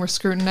 None of them were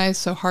scrutinized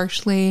so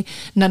harshly.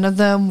 None of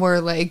them were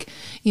like,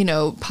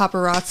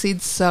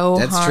 paparazzi'd so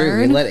That's hard.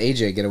 true. We let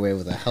AJ get away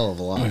with a hell of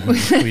a lot.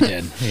 We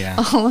did. Yeah.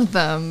 All of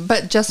them.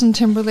 But Justin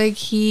Timberlake,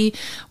 he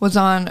was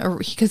on,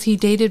 because he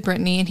dated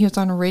Britney and he was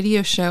on a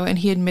radio show and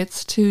he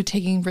admits to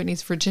taking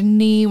Britney's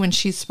virginity when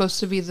she's supposed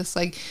to be this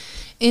like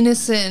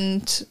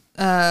innocent,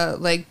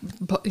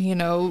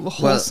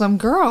 wholesome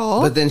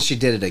girl. But then she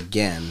did it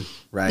again,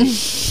 right?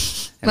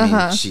 I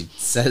mean, she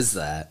says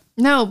that.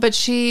 No, but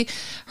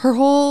her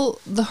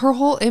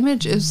whole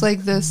image is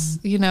like this,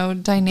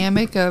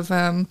 dynamic of,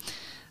 what's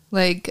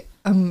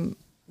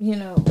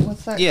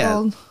that Yeah,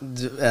 called?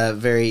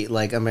 very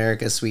like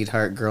America's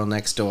sweetheart, girl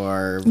next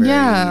door, very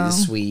Yeah.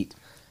 sweet.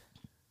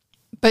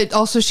 But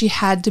also she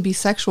had to be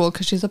sexual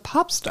because she's a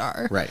pop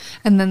star. Right.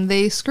 And then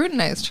they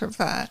scrutinized her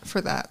for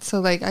that. So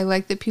like, I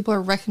like that people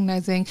are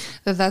recognizing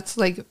that that's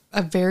like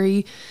a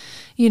very,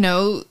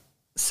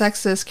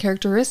 sexist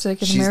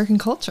characteristic in American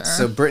culture.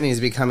 So Britney's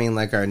becoming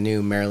like our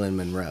new Marilyn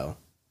Monroe.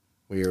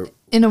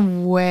 In a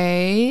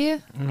way.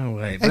 No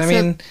way. But I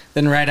Except- mean,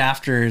 then right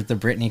after the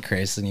Britney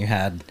craze, then you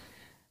had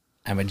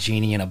 "I'm a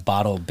Genie in a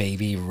Bottle,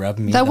 Baby, Rub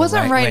Me." That the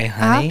wasn't right right way,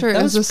 honey." after.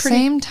 That It was the pretty-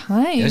 same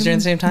time. It was during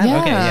the same time?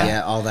 Okay, yeah.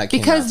 Yeah, all that came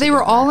because out they were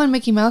together. all in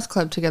Mickey Mouse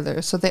Club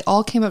together, so they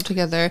all came up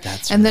together.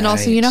 That's and then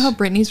also, you know right. how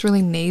Britney's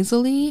really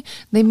nasally?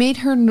 They made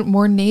her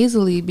more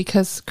nasally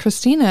because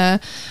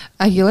Christina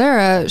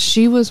Aguilera,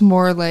 she was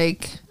more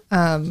like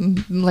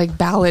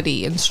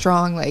ballady and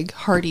strong, like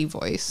hearty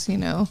voice,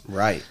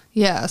 Right.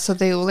 Yeah, so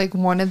they like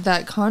wanted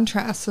that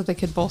contrast so they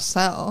could both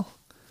sell.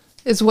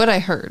 Is what I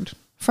heard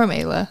from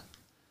Ayla.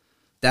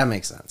 That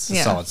makes sense.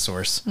 Yeah. Solid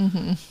source.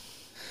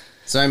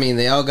 So I mean,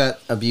 they all got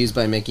abused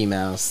by Mickey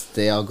Mouse.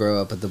 They all grow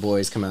up, but the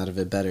boys come out of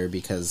it better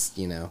because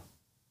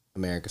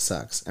America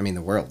sucks. I mean,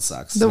 the world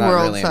sucks. The it's not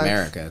world really sucks.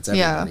 America. It's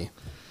Yeah. everybody.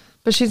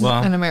 But she's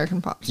Well, an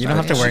American pop star. You don't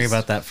have to worry she's-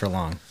 about that for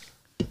long.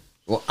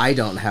 Well, I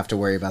don't have to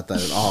worry about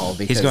that at all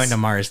because He's going to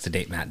Mars to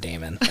date Matt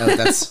Damon. Oh,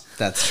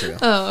 that's true.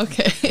 Oh,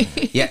 okay.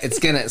 Yeah, it's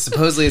gonna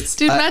supposedly it's.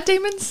 Dude, Matt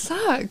Damon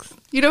sucks.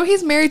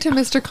 He's married to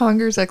Mr.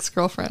 Conger's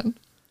ex-girlfriend.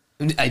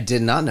 I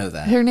did not know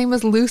that. Her name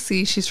is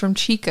Lucy. She's from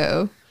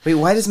Chico. Wait,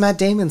 why does Matt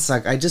Damon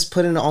suck? I just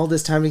put in all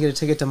this time to get a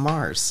ticket to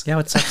Mars. Yeah,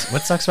 what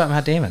sucks about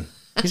Matt Damon?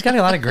 He's got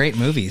a lot of great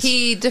movies.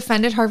 He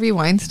defended Harvey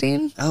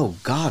Weinstein Oh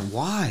God,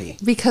 why?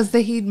 because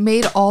he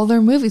made all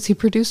their movies. He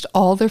produced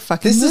all their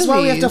fucking This movies. is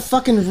why we have to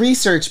fucking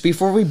research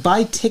before we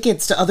buy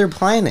tickets to other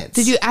planets.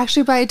 Did you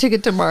actually buy a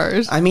ticket to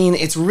Mars? I mean,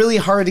 it's really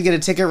hard to get a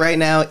ticket right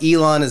now.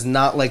 Elon is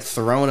not like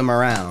throwing them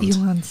around.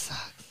 Elon sucks.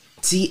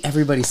 See,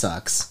 everybody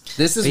sucks.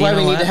 This is But why you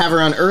we know need what? to have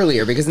her on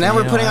earlier because now You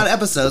we're know putting what? on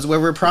episodes where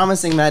we're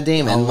promising Matt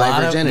Damon my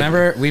virginity.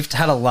 Remember, we've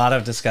had a lot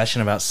of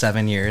discussion about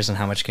 7 years and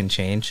how much can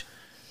change.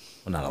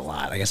 Well, not a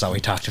lot. I guess all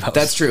we talked about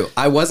That's was true.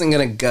 I wasn't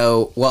gonna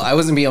go. Well, I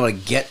wasn't be able to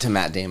get to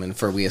Matt Damon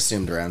for we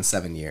assumed around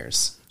 7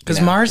 years. because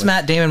You know, Mars with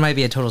Matt Damon might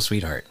be a total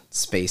sweetheart.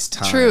 space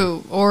time.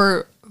 True.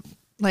 Or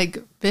like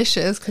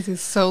vicious because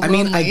he's so I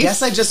mean, I lonely.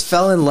 guess I just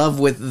fell in love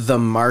with the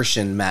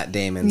Martian Matt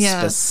Damon Yeah.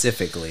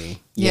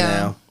 specifically. You Yeah.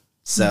 know,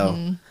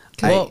 so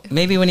Well,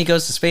 maybe when he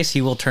goes to space,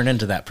 he will turn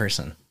into that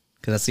person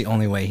because that's the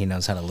only way he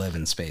knows how to live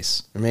in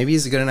space. or maybe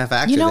he's a good enough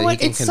actor You know that what? he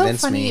can It's so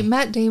convince funny. me.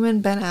 Matt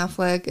Damon, Ben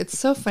Affleck. It's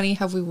so funny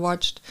how we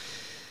watched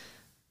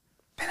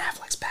Ben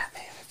Affleck's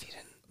Batman. If you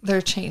didn't,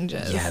 their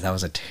changes. Yeah, that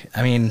was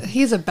I mean,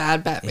 He's a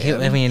bad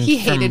Batman. I mean, he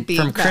hated being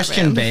from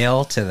Christian Batman.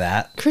 Bale to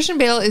that. Christian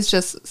Bale is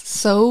just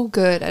so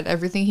good at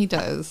everything he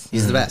does.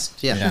 he's the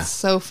best. Yeah. Yeah. He's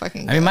so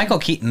fucking good. I mean, Michael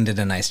Keaton did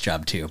a nice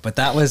job too, but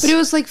that was But it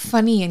was like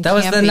funny and that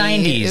was the campy. It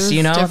 90s. was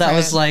You know, that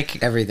was different.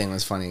 like Everything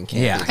was funny and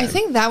campy. Yeah. I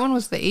think that one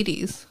was the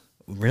 80s.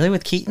 really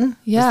with Keaton.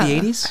 Yeah. Was the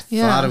 80s.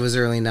 Yeah. Thought it was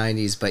early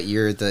 '90s, but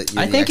you're the.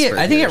 You're I the think it. expert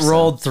I think here, it so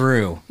rolled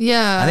through.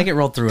 Yeah. I think it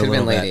rolled through Could a have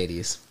been little late bit.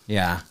 '80s.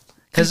 Yeah,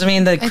 because I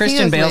mean, the think it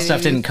Christian was Bale late stuff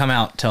 80s. didn't come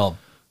out till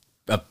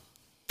a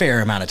fair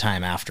amount of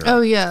time after.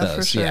 Oh, yeah, for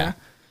those. sure. Yeah.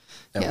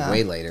 Yeah.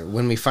 Way later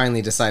when we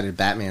finally decided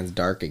Batman's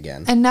dark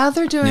again. And now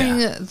they're doing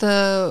Yeah.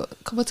 the,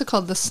 what's it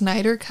called? The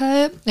Snyder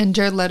Cut. And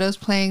Jared Leto's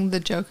playing the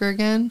Joker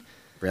again.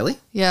 Really?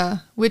 Yeah.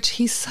 Which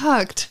he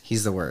sucked.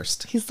 He's the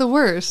worst. He's the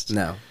worst.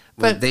 No.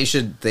 But- But they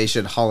should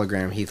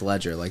hologram Heath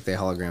Ledger like they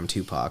hologram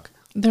Tupac.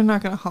 They're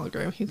not going to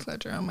hologram Heath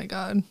Ledger. Oh my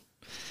God.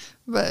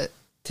 But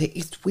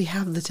We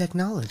have the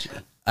technology.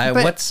 But-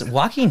 What's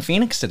Joaquin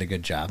Phoenix did a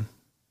good job,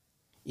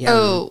 Yeah,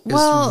 Oh, it was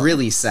well-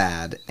 really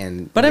sad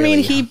and. but I mean,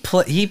 really-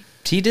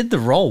 he did the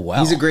role well.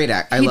 he's a great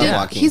actor. I he love did,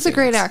 Joaquin. he's a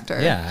great Phoenix. actor.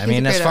 Yeah, I He's a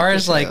mean, as great far actor,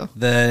 as like too.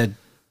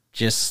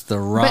 the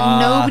raw. But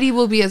nobody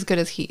will be as good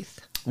as Heath.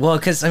 Well,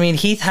 because I mean,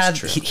 Heath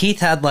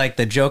had like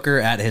the Joker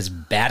at his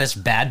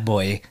baddest bad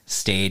boy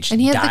stage, And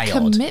he had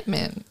dialed. the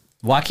commitment.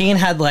 Joaquin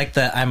had like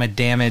the I'm a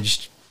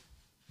damaged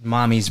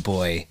mommy's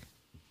boy.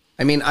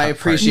 I mean, I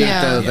appreciate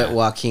Yeah. though Yeah. that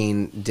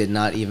Joaquin did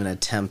not even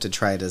attempt to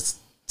try to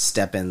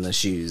step in the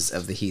shoes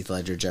of the Heath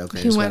Ledger Joker.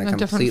 He Just went in a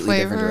different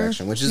flavor.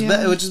 direction, which is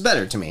Yeah. which is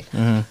better to me.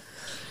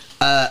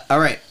 All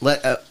right,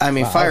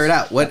 fire it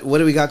out. What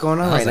do we got going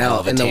on That right was a hell now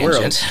of a in the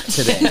world tangent.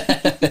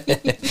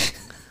 today?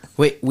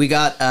 Wait, we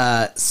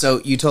got.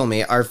 So you told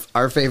me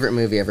our favorite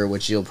movie ever,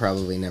 which you'll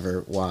probably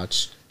never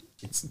watch.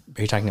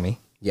 Are you talking to me?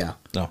 Yeah,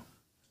 No.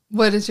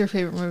 What is your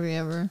favorite movie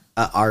ever?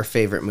 our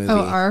favorite movie.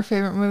 Oh, our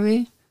favorite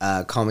movie?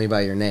 Call Me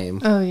by Your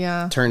Name. Oh,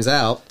 yeah. Turns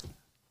out,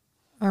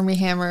 Army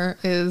Hammer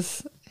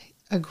is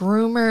a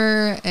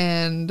groomer,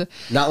 and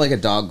not like a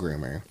dog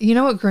groomer. you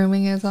know what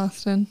grooming is,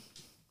 Austin?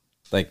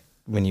 Like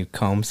when you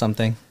comb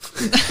something.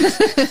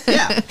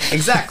 Yeah,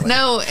 exactly.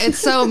 No, it's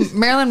so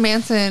Marilyn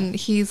Manson,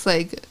 he's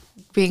like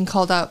being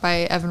called out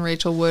by Evan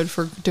Rachel Wood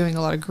for doing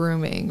a lot of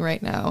grooming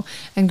right now.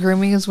 And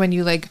grooming is when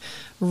you like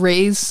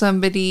raise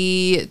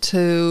somebody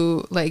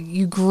to like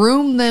you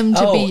groom them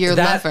to be your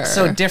lover.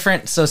 So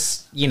different. So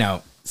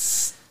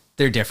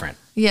they're different.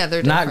 Yeah,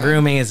 they're Not different.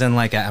 grooming is in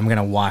like I'm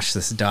gonna wash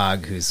this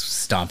dog who's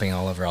stomping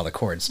all over all the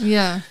cords.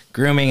 Yeah.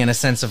 Grooming in a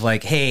sense of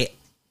like, hey,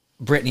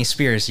 Britney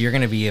Spears, you're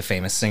gonna be a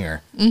famous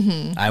singer.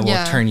 Mm-hmm. I will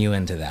Yeah. turn you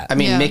into that. I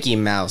mean, Yeah. Mickey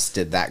Mouse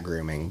did that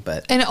grooming,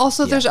 but And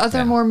also there's other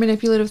yeah. more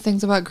manipulative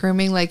things about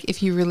grooming, like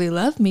if you really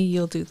love me,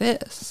 you'll do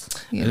this.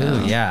 You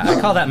know? Ooh, yeah, I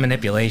call that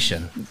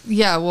manipulation.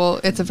 Yeah, well,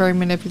 it's a very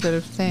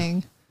manipulative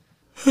thing.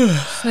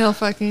 Snail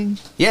fucking.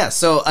 yeah.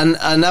 So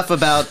enough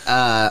about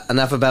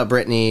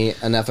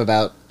Britney. Enough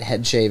about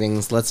head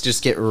shavings. Let's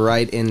just get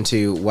right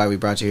into why we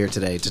brought you here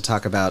today to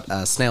talk about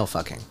snail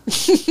fucking.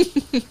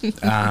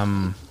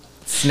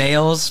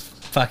 Snails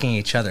fucking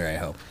each other. I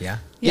hope. Yeah.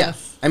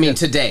 Yes. I mean,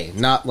 today,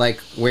 not like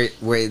where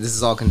this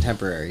is all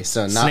contemporary.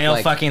 So not Snail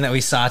like fucking that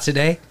we saw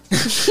today.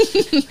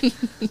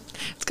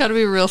 It's got to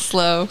be real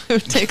slow. It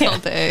would take all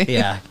day.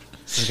 Yeah.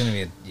 This is gonna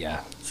be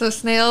So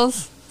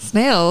snails,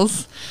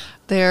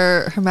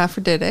 they're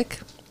hermaphroditic.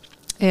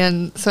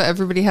 And so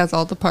everybody has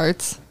all the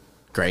parts.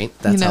 great.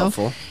 That's you know?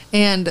 helpful.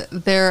 And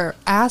their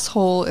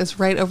asshole is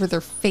right over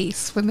their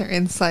face when they're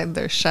inside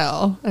their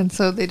shell. And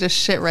so they just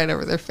shit right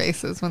over their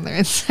faces when they're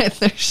inside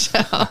their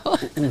shell.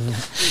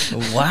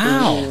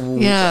 Wow.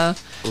 Yeah.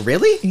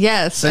 Really?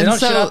 Yes. So they don't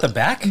shit out the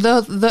back?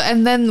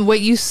 And then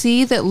what you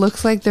see that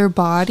looks like their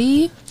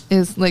body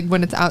is like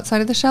when it's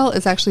outside of the shell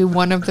is actually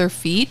one of their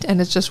feet,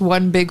 and it's just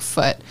one big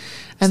foot. So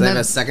And they then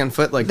have a second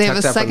foot like they have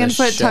tucked a up in second the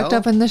foot shell? tucked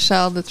up in the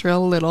shell that's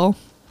real little.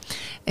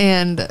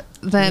 And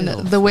then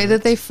Real the way foot.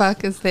 that they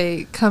fuck is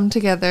they come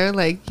together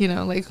like we do.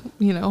 like foot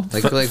we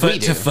to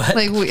do. foot.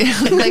 Like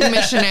like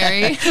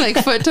missionary, like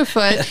foot to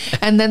foot,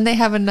 and then they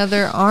have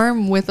another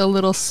arm with a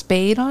little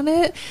spade on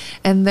it,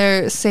 and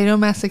they're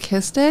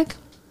sadomasochistic,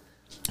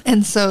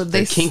 and so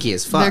They're kinky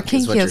as fuck, They're is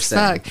kinky what you're as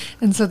saying. fuck,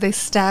 and so they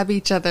stab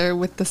each other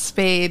with the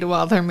spade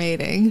while they're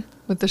mating,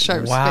 with the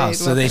sharp Wow, spade.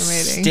 so while they they're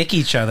mating. stick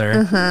each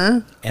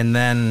other, and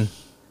then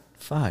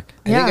fuck.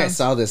 I think Yeah. I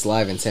saw this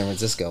live in San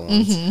Francisco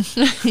once.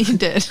 You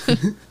did.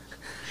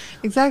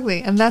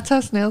 Exactly, and that's how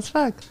snails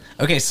fuck.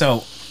 Okay,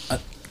 so a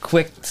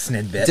quick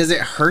snidbit. Does it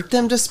hurt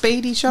them to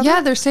spade each other?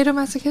 Yeah, they're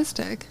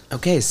sadomasochistic.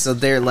 Okay, so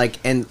they're like,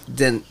 and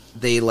then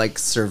they like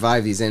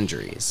survive these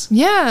injuries.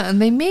 Yeah,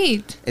 and they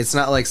mate. It's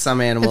not like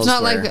some animals.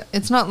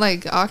 It's not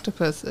like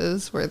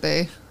octopuses where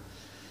they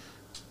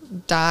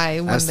die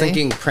when I was they.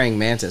 thinking praying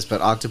mantis,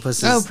 but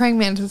octopuses. Oh, praying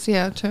mantis,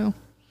 yeah, too.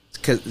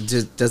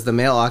 Does the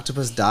male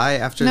octopus die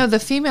after? No, the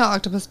female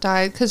octopus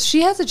died because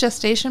she has a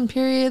gestation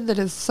period that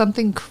is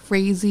something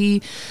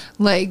crazy,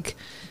 like,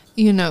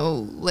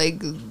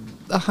 like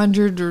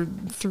 100 or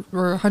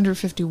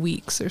 150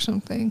 weeks or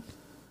something.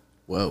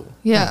 Whoa.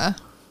 Yeah,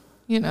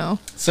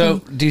 So,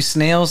 do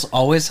snails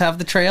always have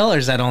the trail, or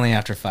is that only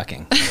after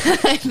fucking?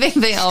 I think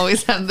they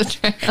always have the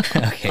trail.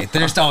 Okay,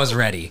 they're just always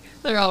ready.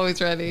 They're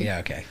always ready. Yeah,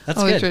 okay. That's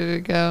Always good. ready to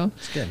go.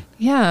 That's good.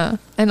 Yeah,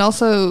 and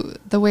also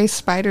the way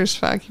spiders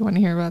fuck. You want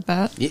to hear about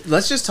that?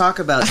 Let's just talk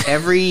about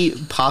every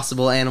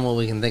possible animal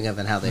we can think of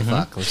and how they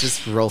fuck. Let's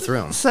just roll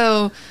through them.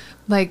 So,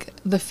 like,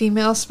 the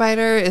female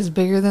spider is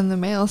bigger than the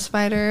male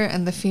spider,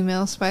 and the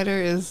female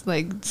spider is,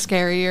 like,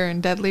 scarier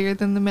and deadlier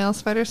than the male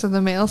spider. So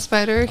the male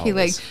spider, he,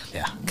 like, Always.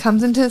 Yeah.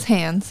 comes into his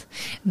hands,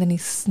 and then he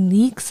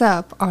sneaks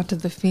up onto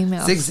the female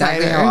That's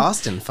exactly spider. how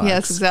Austin fucks.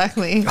 Yes,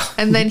 exactly.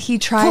 And then he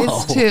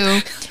tries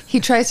to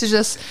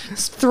just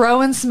throw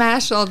and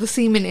smash all the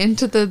semen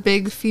into the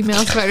big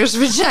female spider's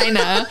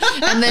vagina,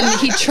 and then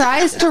he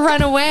tries to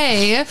run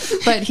away,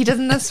 but he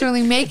doesn't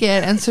necessarily make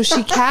it, and so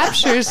she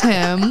captures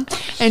him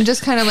and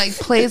just kind of like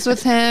plays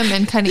with him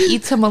and kind of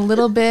eats him a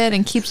little bit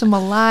and keeps him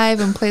alive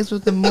and plays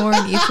with him more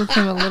and eats with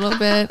him a little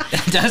bit.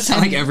 It does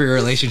sound like every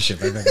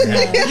relationship I've ever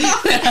had.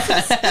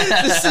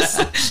 This is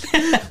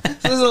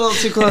a little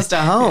too close to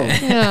home.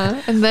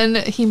 Yeah, and then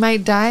he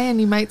might die and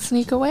he might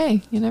sneak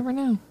away. You never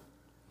know.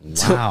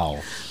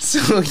 Wow.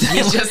 So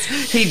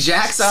he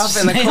jacks off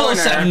in the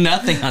Snails have corner.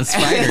 nothing on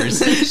spiders.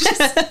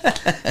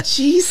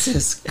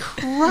 Jesus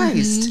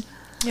Christ.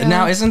 Yeah.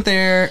 Now, isn't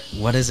there,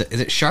 what is it? Is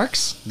it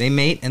sharks? They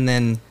mate and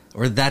then,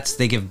 or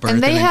they give birth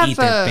and, they then have eat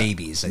their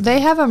babies. I They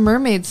think. have a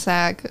mermaid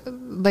sac.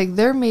 Like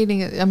they're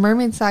mating. A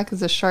mermaid sac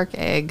is a shark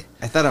egg.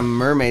 I thought a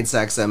mermaid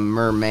sacs a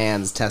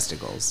merman's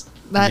testicles.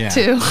 That Yeah.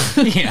 too.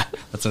 Yeah,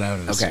 that's what I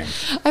would Okay.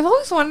 assume. I've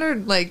always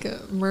wondered,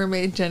 like,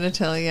 mermaid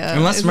genitalia.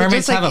 Unless Is it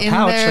mermaids just, have a in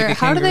pouch there? like a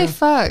How do they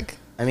kangaroo? fuck?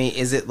 I mean,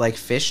 is it like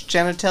fish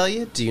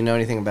genitalia? Do you know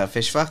anything about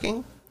fish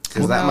fucking?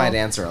 Because that No. might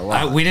answer a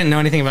lot. We didn't know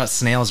anything about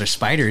snails or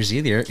spiders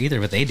either,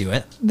 but they do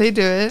it. They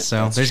do it.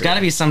 So That's there's true. got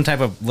to be some type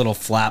of little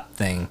flap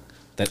thing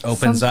that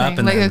opens up Something,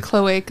 and like then, a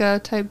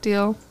cloaca type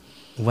deal.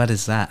 what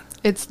is that?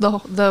 It's the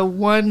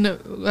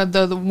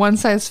one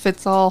size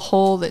fits all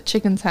hole that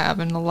chickens have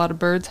and a lot of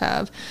birds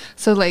have.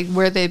 So like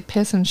where they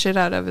piss and shit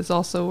out of is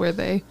also where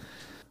they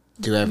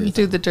do everything.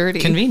 do the dirty.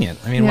 Convenient.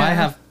 I mean, why Yeah.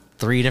 have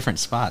 3 different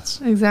spots?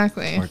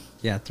 Exactly. Or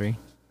yeah, 3.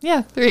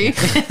 Yeah, 3.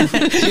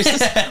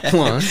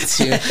 1,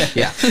 2.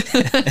 Yeah.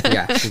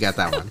 Yeah, you got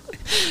that one.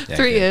 Yeah,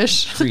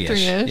 3-ish. 3-ish,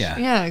 3-ish. yeah.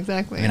 Yeah,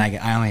 exactly. I mean,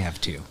 I only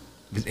have 2,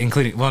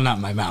 including, well, not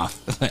my mouth.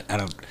 But I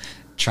don't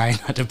try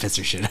not to piss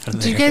or shit out of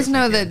there. Do you guys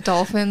know that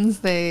dolphins,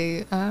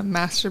 they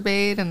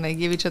masturbate and they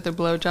give each other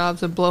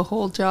blowjobs and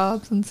blowhole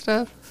jobs and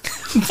stuff?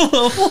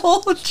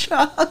 blowhole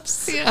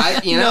jobs? Yeah. I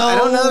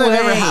don't know that I've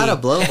ever way. had a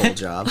blowhole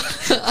job.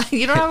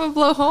 You don't have a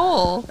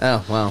blowhole.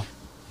 Oh, well.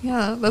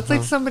 Yeah, that's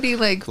like somebody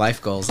like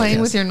Life goals. I playing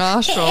guess. with your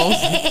nostrils.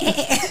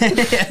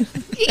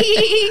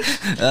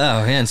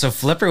 Oh, man. So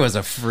Flipper was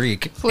a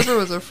freak. Flipper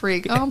was a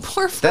freak. Oh,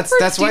 poor Flipper.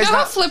 That's Do why you he's know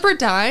how not- Flipper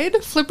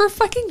died? Flipper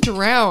fucking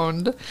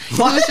drowned. He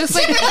was just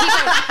like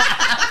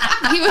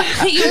he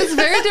was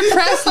very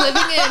depressed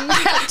living in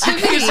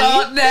captivity.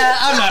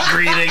 I'm not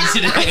breathing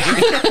today.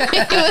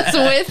 He was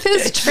with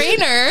his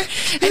trainer, and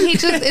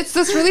it's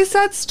this really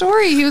sad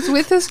story. He was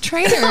with his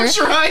trainer,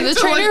 the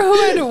trainer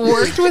who had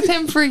worked with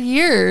him for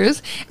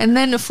years, and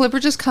then Flipper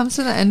just comes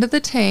to the end of the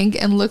tank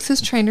and looks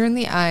his trainer in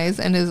the eyes,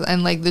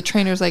 and like the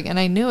trainer's like, and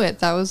I knew it,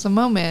 that was the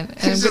moment,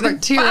 and I'm gonna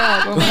tear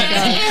up. Oh my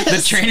god.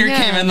 The trainer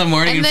Yeah. came in the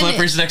morning and, And then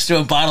Flipper's next to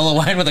a bottle of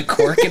wine with a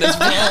cork in his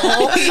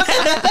bowl.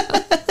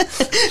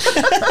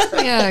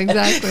 Yeah,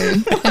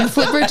 exactly. And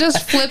Flipper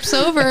just flips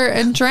over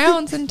and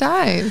drowns and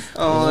dies.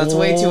 Oh, that's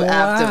way too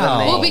apt of a Wow.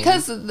 name. Well,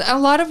 because a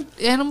lot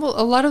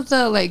of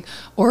the like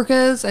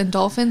orcas and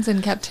dolphins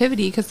in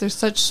captivity, because they're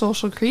such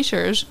social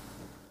creatures,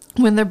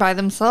 when they're by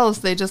themselves,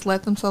 they just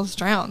let themselves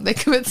drown. They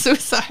commit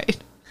suicide.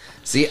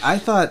 See, I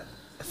thought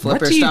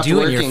Flipper What do you stopped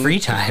do in your working. free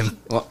time?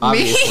 Well,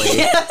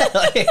 obviously.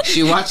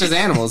 She watches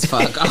animals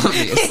fuck,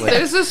 obviously.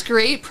 There's this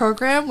great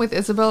program with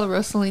Isabella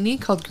Rossellini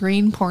called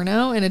Green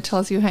Porno, and it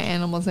tells you how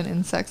animals and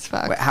insects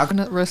fuck. Wait, how-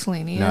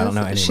 Rossellini No, I don't is?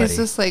 know anybody. She's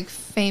this like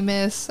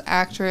famous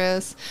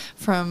actress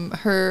from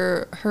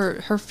her.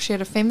 She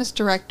had a famous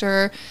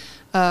director,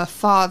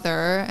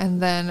 father,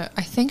 and then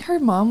I think her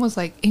mom was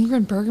like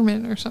Ingrid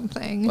Bergman or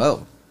something.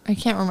 Whoa. I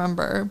can't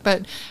remember,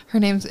 but her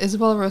name's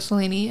Isabella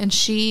Rossellini, and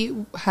she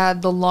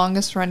had the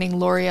longest running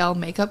L'Oreal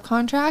makeup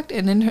contract.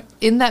 And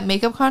in that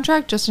makeup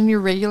contract, just in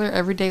your regular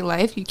everyday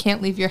life, you can't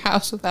leave your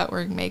house without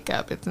wearing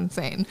makeup. It's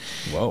insane.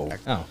 Whoa.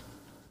 Oh.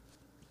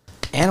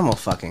 Animal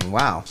fucking.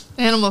 Wow.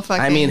 Animal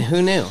fucking. I mean,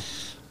 who knew?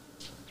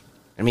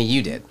 I mean,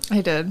 you did, I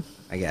did.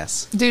 I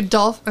guess. Dude,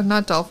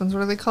 not dolphins.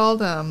 What are they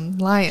called?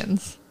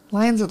 Lions.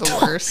 Lions are the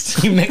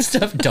worst. You mixed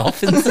up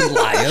dolphins and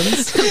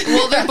lions?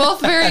 Well, they're both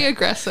very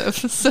aggressive.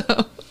 So,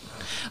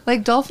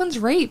 like dolphins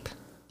rape.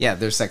 Yeah,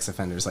 they're sex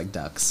offenders like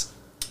ducks.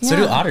 So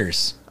do Yeah.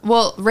 otters.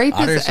 Well, rape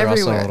Otters is are also a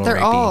everywhere. little They're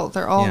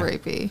rapey. all Yeah.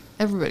 rapey.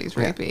 Everybody's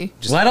Yeah. rapey.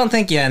 Well, I don't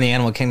think, in the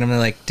animal kingdom, they're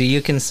like, do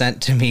you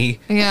consent to me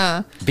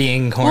Yeah.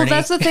 being horny? Well,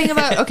 that's the thing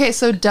about okay.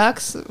 So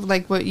ducks,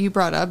 like what you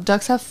brought up,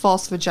 ducks have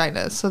false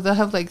vaginas. So they'll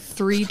have like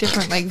 3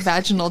 different like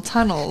vaginal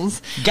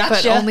tunnels, but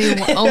Gotcha.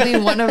 only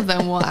one of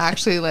them will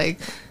actually like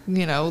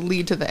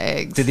lead to the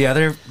eggs. Did the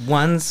other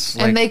ones,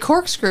 like, And they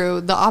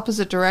corkscrew the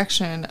opposite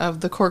direction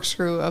of the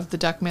corkscrew of the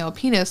duck male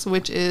penis,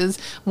 which is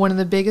one of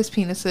the biggest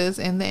penises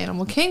in the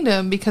animal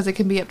kingdom because it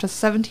can be up to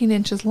 17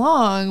 inches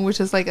long, which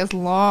is like as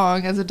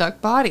long as a duck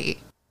body.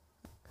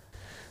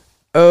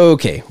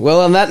 Okay.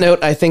 Well, on that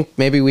note, I think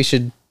maybe we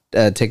should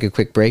take a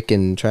quick break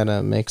and try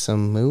to make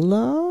some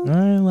moolah.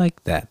 I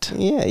like that.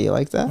 Yeah, you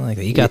like that? I like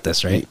that. You got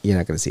this, right? You're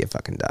not going to see a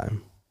fucking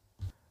dime.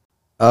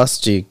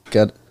 Austin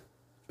got...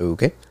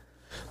 Okay.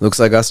 Looks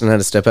like Austin had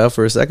to step out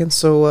for a second,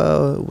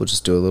 so we'll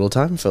just do a little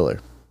time filler.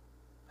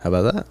 How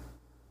about that?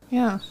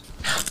 Yeah.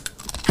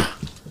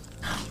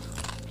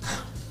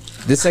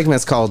 This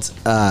segment's called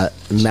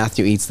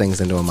Matthew Eats Things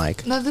into a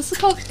Mic. No, this is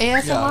called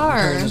ASMR.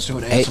 Yeah, let's do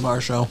an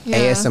ASMR show.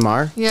 Yeah.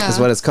 ASMR? Yeah. Is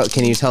what it's called.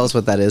 Can you tell us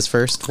what that is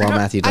first while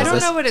Matthew does I don't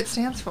this? know what it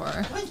stands for.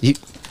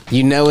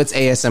 You know it's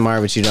ASMR,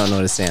 but you don't know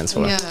what it stands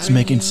for. Yeah. It's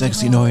making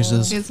sexy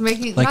noises. It's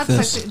making Like not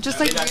this. sexy, just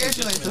like weird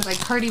noises. Like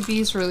Cardi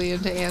B's really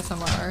into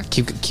ASMR.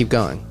 Keep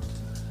going.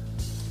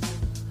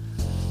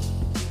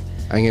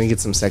 I'm gonna get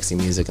some sexy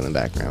music in the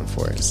background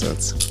for it, so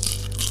it's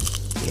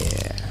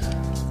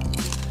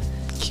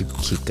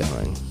Keep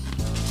going.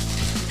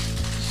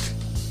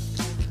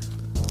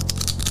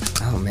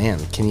 Oh man,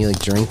 can you like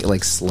drink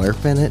like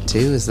slurp in it too?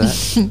 Is that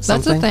That's a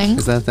something? thing.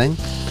 Is that a thing?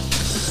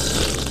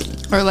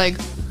 Or like,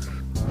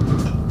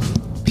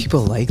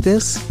 People like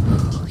this?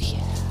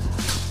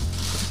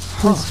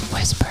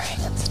 whispering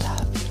and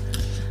stuff.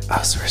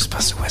 Oh, so we're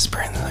supposed to whisper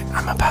and they're like,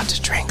 I'm about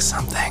to drink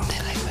something. They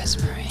like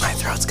whispering. My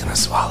throat's gonna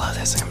swallow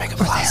this. I'm gonna make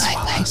a blood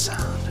swallow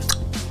sound.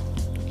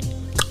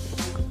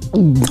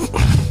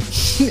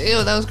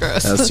 Ew, that was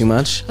gross. That was too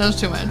much? That was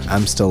too much.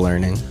 I'm still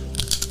learning.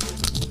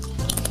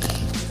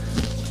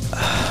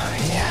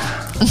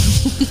 Yeah.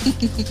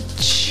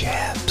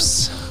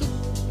 Chips.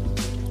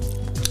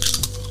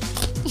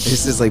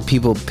 This is like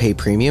people pay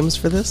premiums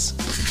for this?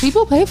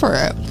 People pay for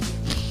it.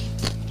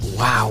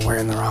 Wow, we're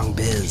in the wrong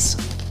biz.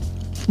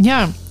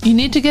 Yeah, you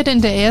need to get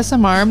into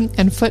ASMR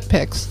and foot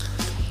pics.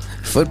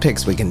 Foot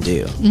pics we can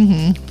do.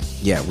 Mm-hmm.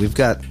 Yeah, we've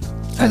got...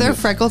 Are there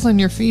freckles on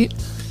your feet?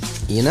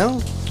 You know,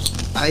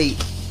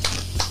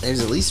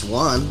 there's at least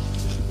one.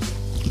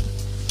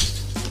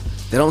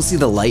 They don't see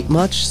the light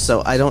much,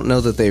 so I don't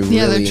know that they really...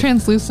 Yeah, they're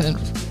translucent.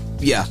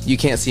 Yeah, you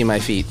can't see my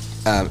feet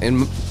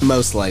in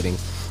most lighting.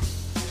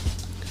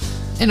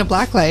 In a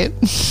black light,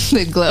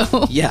 they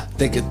glow. Yeah,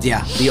 they could.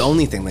 Yeah, the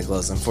only thing that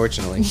glows,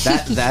 unfortunately,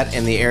 that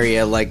and the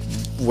area like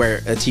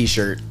where a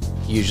t-shirt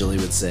usually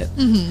would sit,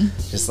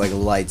 just like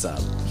lights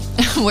up.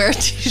 Wear a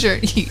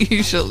t-shirt you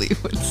usually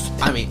would say.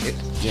 I mean,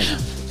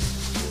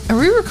 Are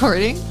we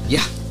recording?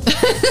 yeah,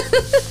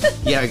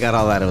 yeah. I got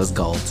all that. It was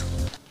gold.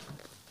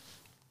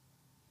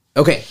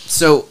 Okay,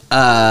 so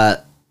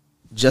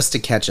just to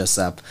catch us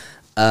up,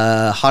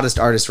 hottest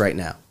artist right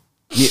now,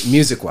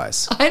 music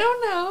wise. I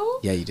don't know.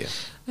 Yeah, you do.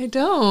 I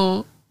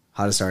don't.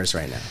 Hottest artist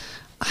right now.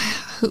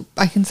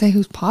 I can say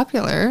who's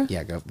popular.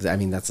 Yeah, go. I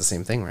mean, that's the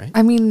same thing, right?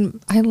 I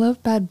mean, I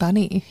love Bad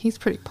Bunny. He's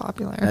pretty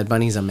popular. Bad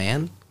Bunny's a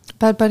man.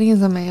 Bad Bunny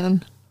is a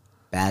man.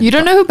 Bad. You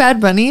don't know who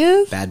Bad Bunny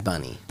is? Bad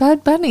Bunny.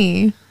 Bad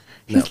Bunny.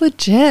 He's No.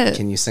 legit.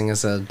 Can you sing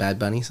us a Bad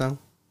Bunny song?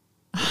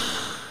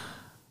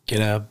 Get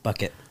a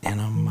bucket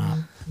and a mop.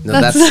 No,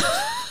 that's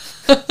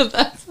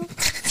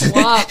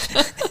Wow.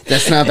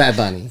 that's not Bad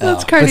Bunny.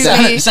 That's Cardi B.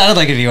 It sounded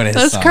like if you wanted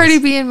his That's songs. Cardi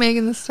B and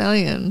Megan Thee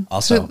Stallion.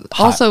 Also Who-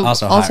 hot,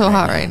 also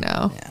hot right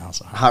now. Yeah,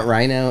 also hot. Hot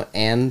Rhino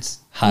and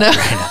Hot Rhino.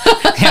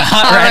 Yeah,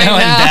 Hot Right Rhino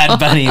and now. Bad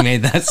Bunny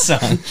made that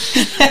song.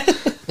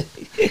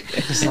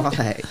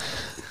 Why?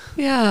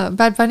 Yeah,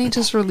 Bad Bunny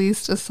just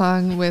released a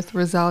song with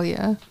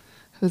Rosalia,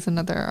 who's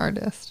another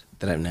artist.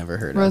 That I've never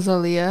heard of.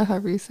 Rosalia,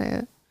 however you say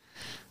it.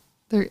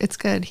 It's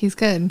good. He's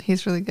good.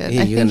 He's really good.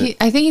 Yeah,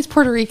 I think he's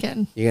Puerto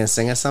Rican. You gonna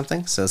sing us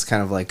something? So it's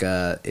kind of like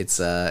it's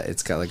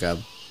got like a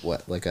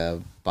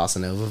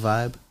bossa nova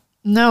vibe.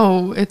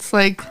 No, it's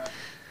like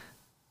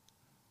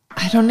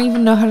I don't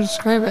even know how to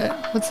describe it.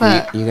 What's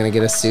that? You gonna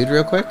get us sued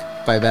real quick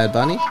by Bad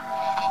Bunny?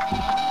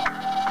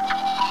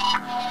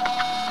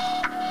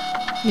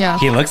 Yeah.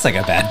 He looks like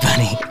a Bad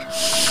Bunny.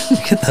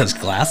 Look at those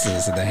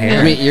glasses and the hair.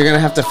 I mean, you're gonna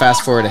have to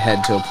fast forward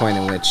ahead to a point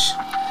in which,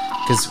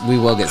 because we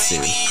will get sued.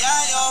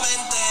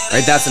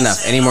 Right, that's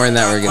enough. Any more than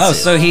that, we're gonna get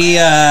sued. So he,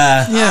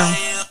 Yeah.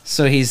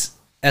 so he's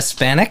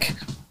Hispanic?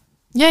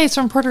 Yeah, he's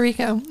from Puerto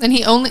Rico. And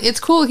it's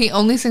cool, he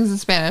only sings in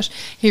Spanish.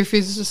 He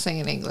refuses to sing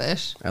in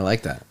English. I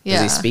like that.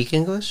 Yeah. Does he speak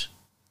English?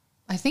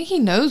 I think he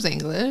knows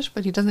English,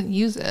 but he doesn't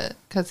use it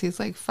because he's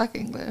like, fuck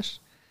English.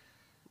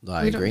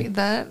 I We agree. don't need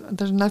that.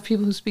 There's enough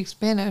people who speak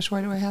Spanish.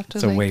 Why do I have to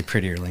It's a way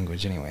prettier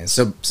language anyways.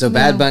 So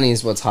Bad Bunny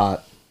is what's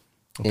hot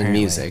in Apparently.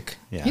 music.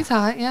 Yeah. He's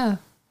hot, yeah.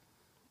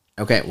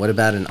 Okay, what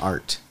about in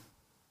art?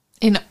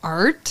 In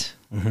art?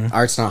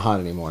 Art's not hot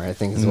anymore. I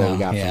think is what No, we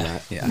got yeah,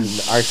 from that.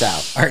 yeah. Art's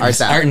out. Art,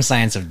 Art's out. art and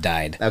science have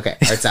died. Okay,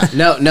 art's out.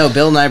 No,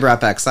 Bill Nye brought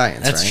back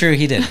science. That's right? true.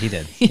 He did.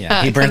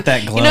 Yeah. He burnt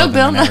that globe. You know,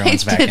 Bill and Nye then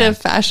everyone's back did in. a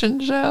fashion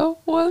show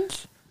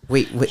once.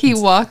 Wait, He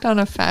walked on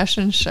a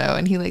fashion show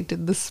and he like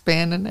did the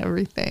span and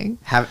everything.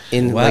 have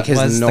in What like his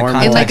was the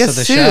normal. In like Context a of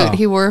the suit. show.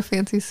 He wore a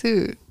fancy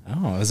suit.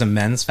 Oh, it was a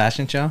men's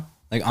fashion show?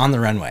 Like on the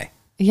runway.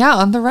 Yeah,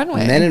 on the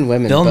runway. Men and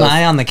women. Bill both.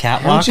 Nye on the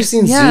catwalk? Haven't you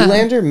seen Yeah.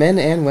 Zoolander? Men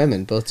and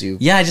women both do.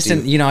 Yeah, I just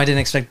didn't, I didn't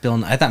expect Bill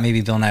Nye. I thought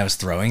maybe Bill Nye was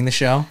throwing the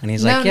show. And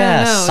he's like,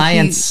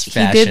 science he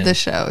fashion. did the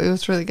show. It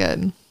was really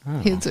good.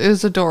 Oh. It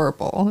was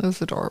adorable. It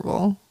was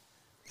adorable.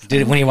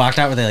 Did it, when he walked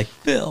out, were they like,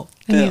 Bill?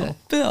 Yeah.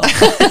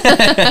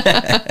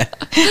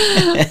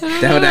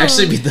 That would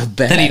actually be the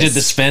best. Then he did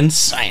the spin.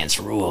 Science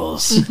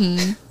rules.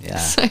 Mm-hmm. Yeah.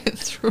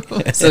 Science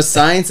rules. So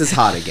science is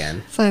hot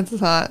again, Science is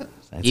hot.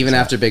 even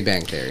after Big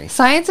Bang Theory.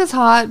 Science is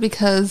hot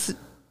because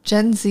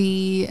Gen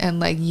Z and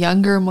like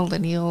younger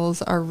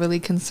millennials are really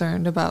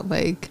concerned about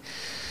like,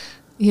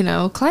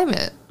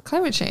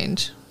 climate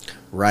change.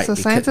 Right. So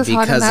science is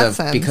hot in that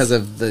sense. Because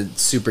of the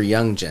super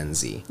young Gen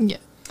Z. Yeah.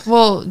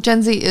 Well,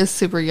 Gen Z is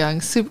super young.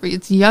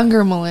 It's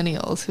younger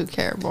millennials who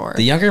care more.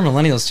 The younger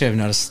millennials, too, have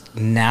noticed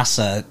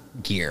NASA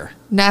gear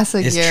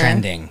NASA is gear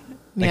trending.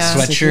 Like Yeah.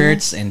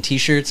 sweatshirts and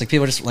t-shirts. Like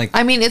people just like,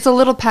 I mean, it's a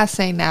little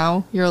passe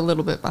now. You're a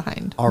little bit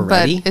behind.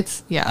 Already? But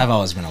it's, yeah. I've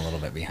always been a little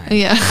bit behind.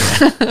 Yeah.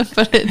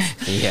 But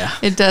Yeah.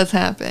 it does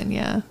happen,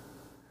 yeah.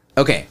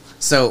 Okay.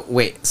 So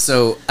wait.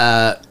 So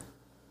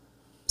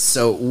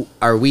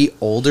are we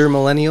older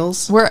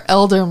millennials? We're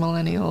elder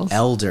millennials.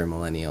 Elder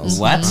millennials.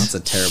 What? That's a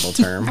terrible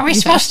term. Are we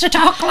supposed to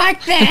talk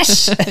like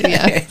this?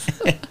 Yeah.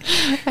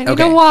 I need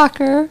Okay. a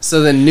walker.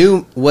 So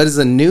what is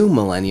a new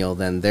millennial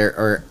then?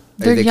 Are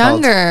They're they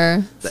called-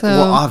 younger. So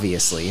well,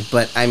 obviously,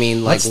 but I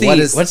mean, like, What's the- what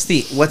is what's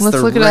the- what's Let's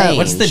the look it up. range?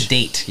 What's the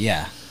date?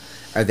 Yeah.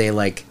 Are they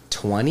like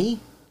 20?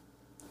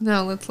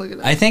 no, let's look at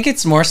it. I think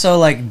it's more so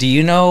like, do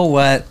you know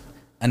what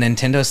a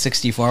Nintendo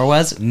 64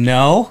 was?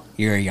 No,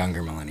 you're a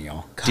younger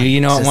millennial. Do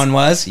you know what this is- one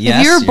was? Yes.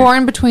 If you were you're-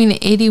 born between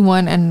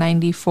 81 and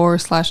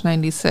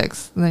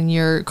 94/96, then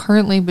you're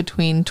currently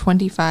between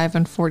 25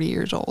 and 40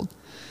 years old.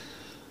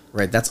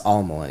 Right, that's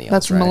all millennials.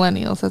 That's right?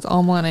 millennials. That's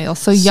all millennials.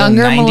 So So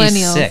younger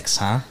 96, millennials.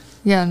 huh?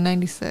 Yeah,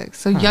 96.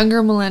 So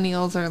younger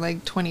millennials are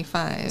like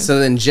 25. So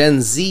then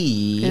Gen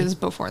Z is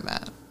before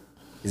that.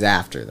 is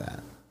after that.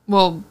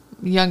 Well,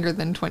 younger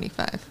than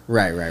 25.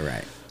 Right.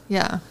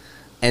 Yeah.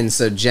 And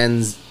so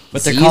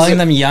But they're calling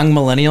them young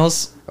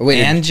millennials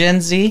Wait, and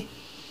Gen Z?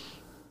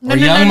 No, Or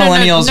no, young no, no,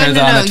 millennials no, are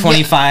no, on no. the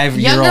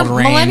 25-year-old Younger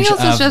range millennials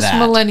of is just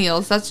that.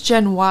 millennials. That's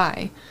Gen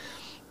Y.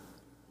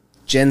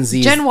 Gen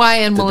Z. Gen Y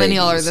and the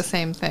millennial babies. are the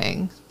same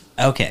thing.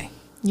 Okay.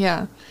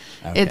 Yeah.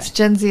 Okay. It's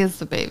Gen Z is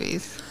the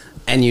babies.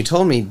 And you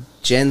told me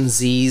Gen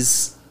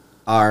Zs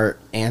are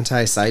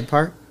anti-side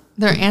part,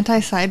 They're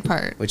anti-side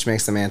part. which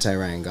makes them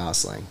anti-Ryan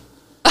Gosling.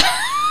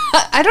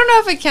 I don't know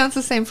if it counts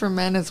the same for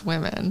men as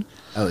women.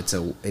 Oh, it's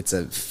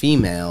a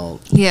female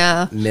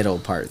Yeah. middle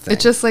part thing.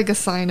 It's just like a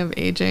sign of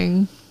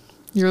aging.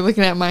 You're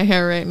looking at my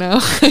hair right now.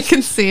 I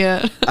can see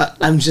it.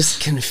 I'm just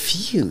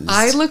confused.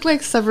 I look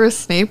like Severus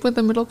Snape with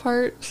the middle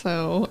part,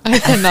 so I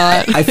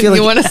cannot. I feel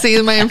you like- want to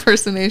see my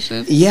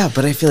impersonation? Yeah,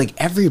 but I feel like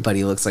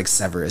everybody looks like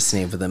Severus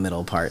Snape with a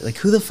middle part. Like,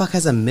 who the fuck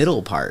has a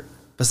middle part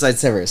besides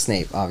Severus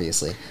Snape?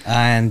 Obviously.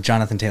 And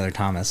Jonathan Taylor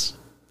Thomas.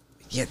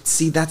 Yeah.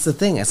 See, that's the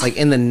thing. It's like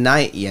in the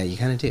night. Yeah, you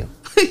kind of do,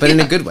 but in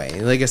a good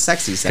way, like a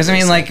sexy. Because, I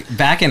mean, like,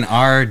 back in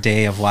our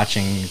day of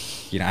watching,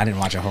 I didn't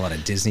watch a whole lot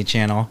of Disney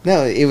Channel.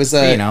 no, it was.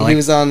 You know, he like,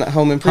 was on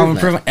Home Improvement. Home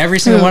Improvement. Every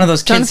single Who? one of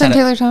those kids Jonathan had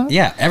Taylor Thomas?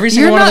 Yeah, every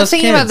single You're one of not those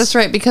thinking kids. about this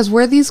right, because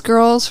where these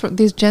girls,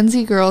 these Gen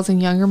Z girls and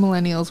younger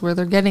millennials, where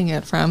they're getting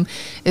it from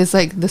is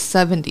like the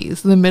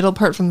 70s, the middle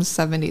part from the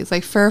 70s.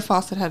 Like Farrah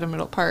Fawcett had a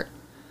middle part.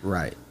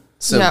 Right.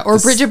 So yeah, or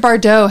the- Bridget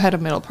Bardot had a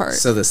middle part.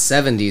 So the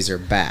 70s are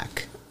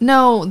back.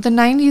 No, the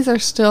 90s are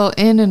still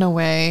in a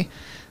way,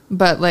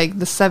 but like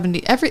the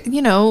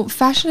 70s,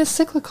 fashion is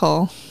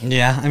cyclical.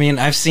 Yeah, I mean,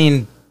 I've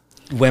seen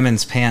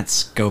women's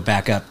pants go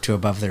back up to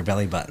above their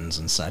belly buttons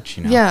and such,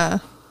 Yeah.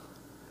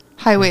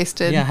 High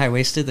waisted. Yeah, high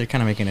waisted. They're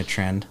kind of making a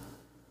trend.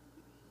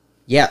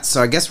 Yeah,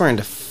 so I guess we're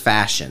into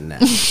fashion now.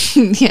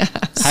 Yeah.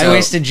 High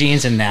waisted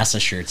jeans and NASA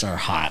shirts are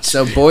hot.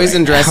 So boys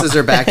in dresses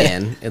are back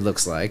in, it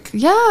looks like.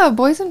 Yeah,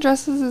 boys in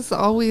dresses is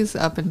always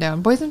up and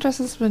down. Boys in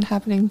dresses has been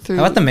happening through.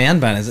 How about the man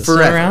bun? Is it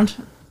Forever. still around?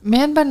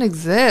 Man bun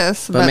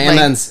exists, But man like,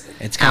 bun's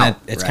It's kind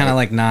out, of it's right? kind of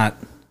like not.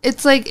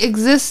 it's like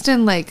exists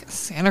in like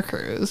Santa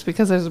Cruz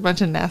because there's a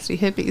bunch of nasty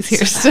hippies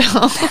here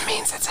still. That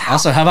means it's out.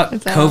 Also, how about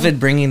It's out. COVID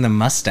bringing the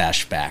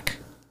mustache back?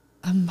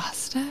 A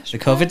mustache? The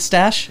COVID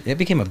stash? It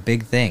became a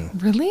big thing.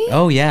 Really?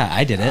 Oh yeah,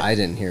 I did it. I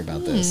didn't hear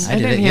about this. I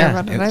didn't hear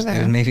about it was-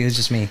 either. maybe it was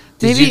just me.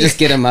 Did Maybe- you just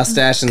get a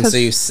mustache and 'cause- so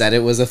you said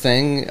it was a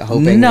thing,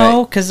 hoping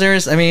No, because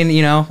there's. I mean,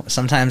 you know,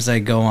 sometimes I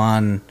go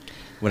on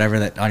whatever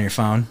that on your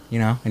phone, you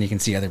know, and you can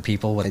see other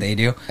people what they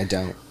do. I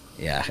don't.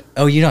 Yeah.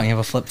 Oh, you don't. You have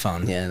a flip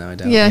phone. Yeah, no, I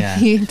don't. Yeah, Yeah.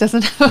 he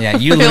doesn't have Yeah, a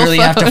you real literally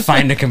have to phone.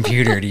 find a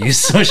computer to use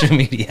social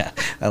media.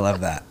 I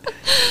love that.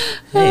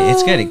 Hey,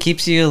 it's good. It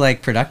keeps you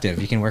like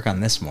productive. You can work on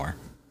this more.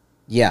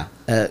 Yeah.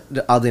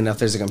 Oddly enough,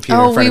 there's a computer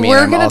Oh, in front we of me. were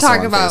and I'm going to also talk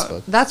on about.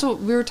 Facebook. That's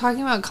what we were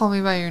talking about. Call Me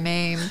by Your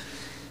Name,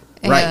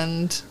 Right.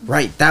 and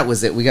Right, that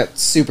was it. We got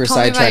super Call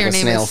Me by sidetracked Your with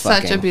Name snail is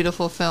such fucking. a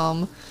beautiful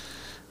film,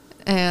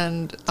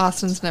 and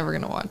Austin's never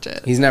going to watch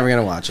it. He's never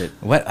gonna watch it.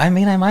 What? I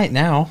mean, I might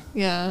now.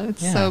 Yeah,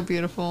 it's Yeah. so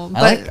beautiful.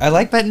 I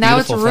like But now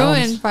it's beautiful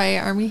ruined films. by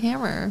Army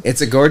Hammer.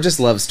 It's a gorgeous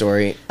love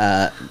story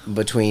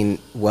between.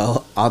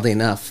 Well, oddly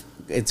enough,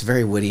 it's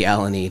very Woody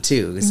Allen-y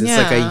too. It's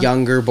like Yeah. a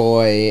younger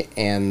boy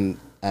and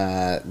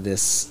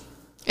this.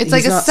 It's he's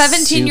like a not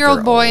 17-year-old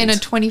super boy and a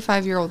old.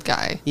 25-year-old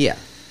guy. Yeah.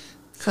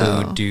 So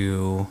Who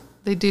do?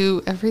 they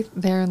do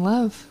they're in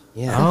love.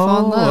 Yeah. They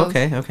fall in love.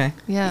 okay, okay.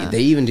 Yeah. They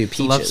even do a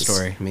peaches. love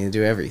story. I mean, they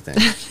do everything.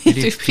 You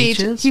do Peach.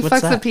 peaches? He What's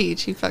fucks a that?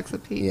 peach. He fucks a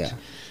peach. Yeah.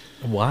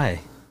 Why?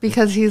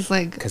 Because he's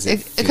like 'Cause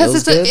it because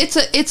feels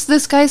good? it's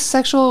this guy's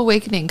sexual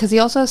awakening because he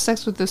also has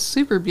sex with this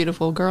super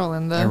beautiful girl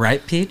in the A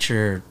ripe peach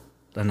or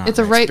a not it's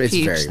a ripe It's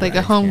peach very like a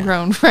ripe,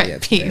 homegrown ripe Yeah,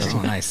 it's peach. very-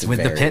 Oh, nice. It's With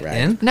the very pit ripe.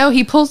 in? No,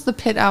 he pulls the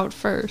pit out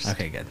first.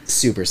 Okay, good.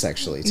 Super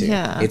sexually too.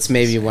 Yeah. It's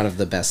maybe one of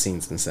the best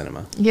scenes in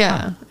cinema.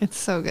 Yeah, it's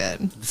so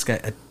good. This guy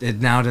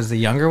now does the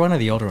younger one or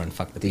the older one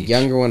fuck the The peach?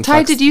 younger one.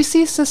 Ty, fucks- did you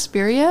see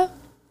Suspiria?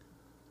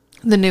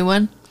 The new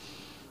one?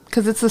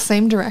 Because it's the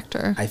same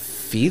director. I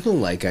feel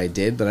like I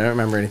did, but I don't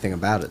remember anything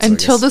about it. And I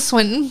guess- Tilda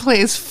Swinton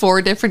plays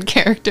 4 different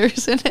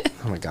characters in it.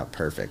 Oh my god,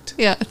 perfect.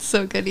 Yeah, it's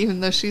so good,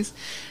 even though she's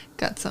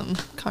got some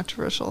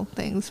controversial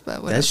things,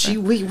 but whatever. Does she?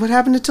 Wait, what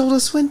happened to Tilda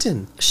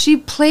Swinton? She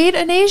played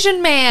an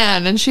Asian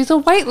man, and she's a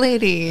white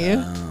lady.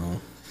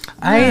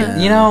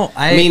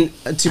 I mean,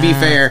 to be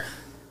fair,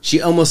 she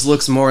almost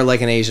looks more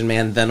like an Asian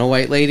man than a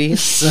white lady.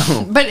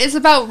 So But it's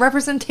about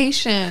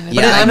representation. It's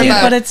yeah, not I mean,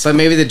 about- but it's- but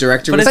maybe the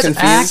director but was it's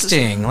confused.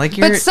 acting. Like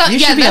you're, But some, you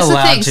yeah, should be that's the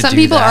allowed thing. to Some do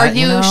people that,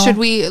 argue, you know? should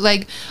we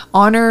like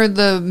honor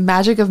the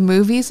magic of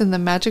movies and the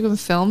magic of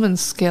film and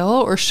skill,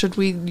 or should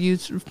we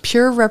use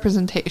pure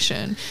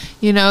representation?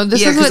 You know,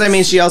 this Yeah, is because what I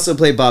mean, she also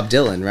played Bob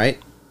Dylan, right?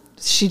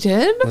 she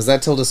did. Was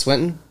that Tilda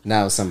Swinton?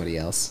 No, it was somebody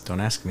else. Don't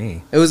ask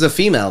me. It was a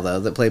female though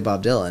that played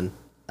Bob Dylan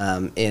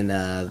in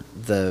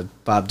the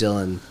Bob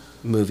Dylan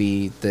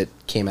movie that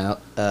came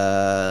out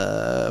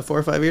 4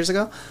 or 5 years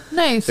ago.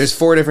 Nice. There's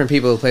 4 different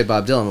people who played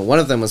Bob Dylan, but one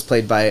of them was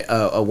played by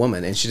a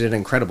woman, and she did an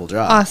incredible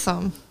job.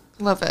 awesome.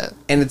 Love it.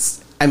 And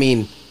it's, I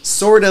mean,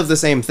 sort of the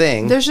same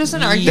thing. There's just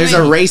an argument. There's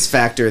a race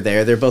factor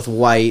there. They're both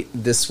white.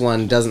 This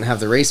one doesn't have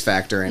the race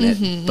factor in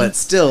Mm-hmm. it, but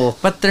still.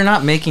 But they're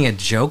not making a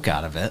joke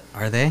out of it,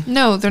 are they?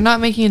 No, they're not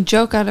making a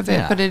joke out of it,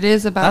 Yeah. but it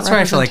is about That's where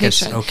I feel like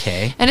it's representation.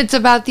 okay. And it's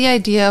about the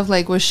idea of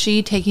like, was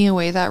she taking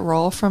away that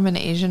role from an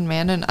Asian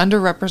man, an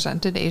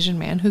underrepresented Asian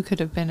man who could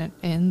have been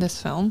in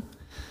this film?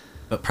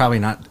 But probably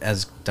not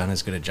as done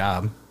as good a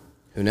job.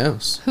 Who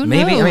knows? Who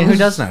Maybe. knows? I mean, who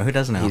does know? Who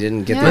does know? He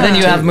didn't get Yeah. But then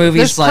you have movies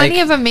There's like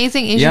plenty of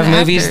amazing Asian you have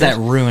movies actors.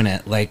 that ruin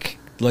it. Like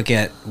look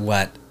at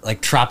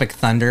like Tropic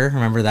Thunder.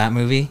 Remember that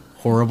movie?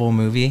 Horrible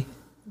movie.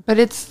 But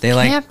it's They,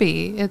 like-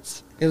 campy.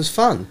 It's It was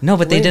fun. No,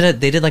 but they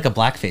did like a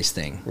blackface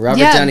thing. Robert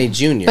yeah, Downey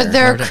Jr. But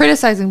they're Robert-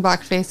 criticizing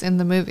blackface in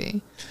the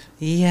movie.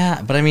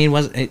 Yeah, but I mean,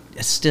 was it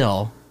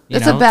still? You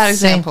It's a know, bad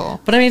same- example.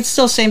 But I mean, it's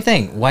still same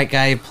thing. White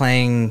guy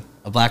playing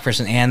a black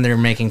person, and they're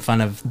making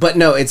fun of. But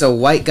no, it's a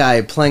white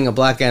guy playing a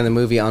black guy in the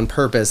movie on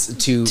purpose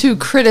to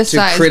criticize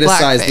the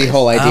blackface.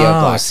 whole idea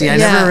of Oh, blackface. see, I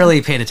Yeah. never really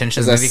paid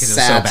attention It to the was movie a because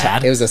it was so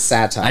bad. It was a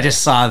satire. I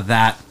just saw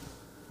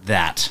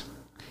that.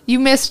 You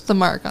missed the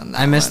mark on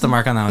that. I missed the one.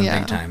 mark on that one Yeah.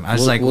 big time. I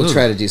was We'll, like, we'll ooh.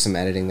 try to do some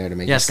editing there to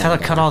make Yes, it sound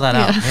cut better. all that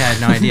out. Yeah. Yeah, I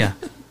had no idea.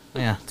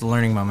 Yeah, it's a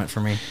learning moment for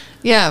me.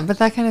 Yeah, but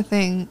that kind of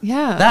thing.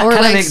 Yeah. That Or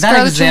kind like of that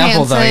Scarlett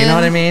example, though, you know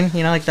what I Johansson. mean?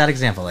 You know, like that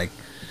example, like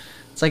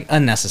it's like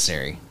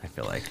unnecessary. I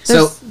feel like. So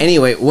There's-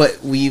 anyway,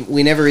 what we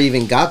never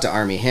even got to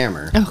Army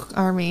Hammer. Oh,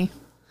 Army.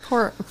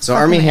 Poor. So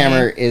fucking Army A.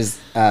 Hammer is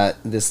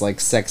this like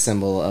sex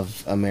symbol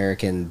of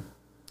American.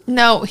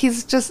 No,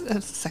 he's just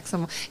a sex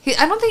symbol.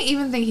 I don't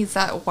even think he's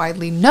that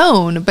widely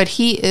known, but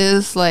he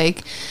is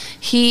like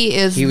he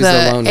is He was the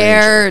the Lone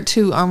heir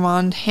to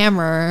Armand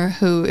Hammer,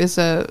 who is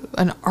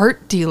an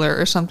art dealer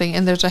or something.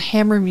 And there's a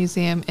Hammer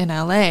museum in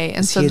L.A.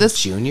 And Is so he a this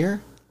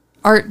junior?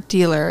 art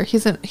dealer.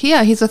 He's a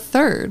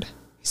third.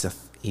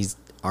 He's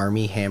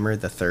Army Hammer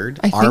the Third.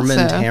 I think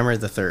Armand so. Hammer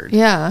the Third.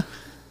 Yeah.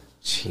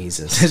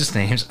 Jesus. His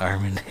name's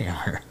Armand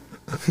Hammer.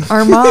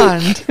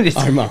 Armand.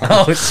 Armand.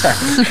 Oh, sorry.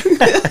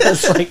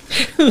 It's like,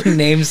 who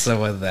names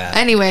someone that?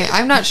 Anyway,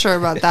 I'm not sure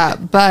about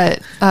that,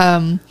 but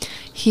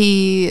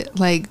he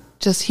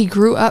he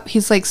grew up.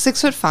 He's like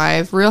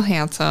 6'5", real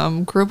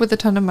handsome. Grew up with a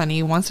ton of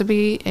money. Wants to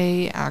be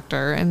a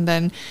actor, and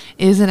then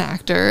is an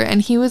actor.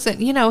 And he was,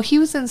 he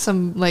was in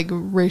some like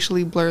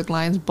racially blurred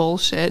lines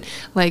bullshit,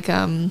 like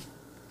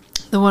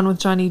the one with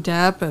Johnny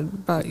Depp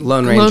about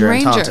Lone Ranger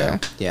and Tonto.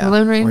 Yeah.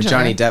 Lone Ranger. Where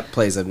Johnny Depp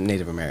plays a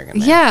Native American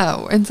man.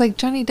 Yeah, it's like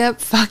Johnny Depp,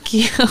 fuck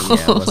you.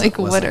 Like,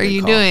 what are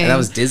you doing? And that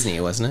was Disney,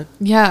 wasn't it?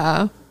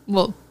 Yeah.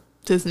 Well,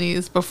 Disney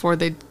is before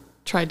they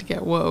tried to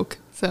get woke,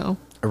 so.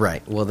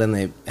 Right. Well, then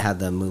they had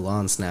the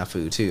Mulan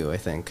snafu too, I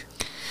think.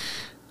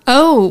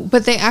 Oh,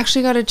 but they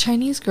actually got a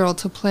Chinese girl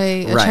to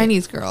play a Right,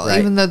 Chinese girl, right.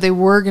 even though they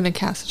were going to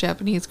cast a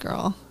Japanese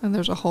girl. And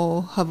there's a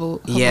whole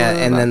hubbub Yeah,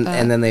 and about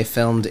that. then they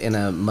filmed in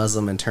a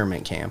Muslim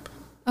internment camp.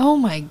 Oh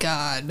my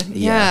god. They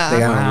Yeah.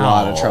 got in a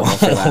lot of trouble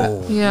for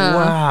that. Yeah.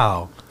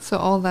 Wow. So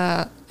all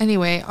that.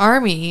 Anyway,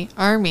 Army,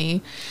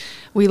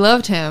 we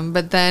loved him,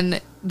 but then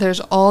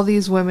there's all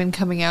these women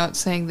coming out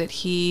saying that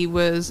he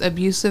was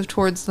abusive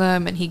towards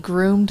them and he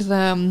groomed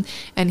them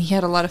and he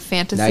had a lot of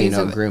fantasies. Now you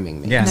know of-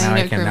 grooming means. Yeah, Now now you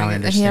I know can now grooming.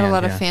 understand. And he had a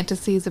lot yeah. of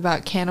fantasies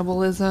about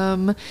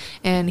cannibalism,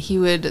 and he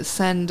would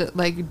send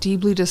like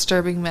deeply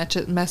disturbing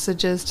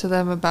messages to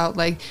them about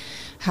like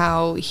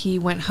how he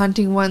went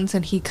hunting once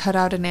and he cut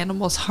out an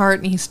animal's heart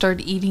and he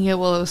started eating it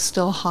while it was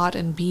still hot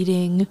and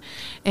beating.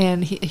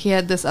 And he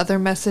had this other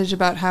message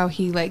about how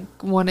he like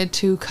wanted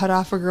to cut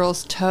off a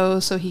girl's toe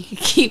so he could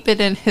keep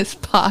it in his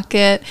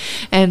pocket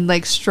and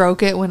like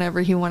stroke it whenever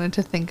he wanted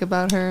to think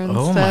about her and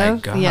Oh stuff. my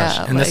gosh.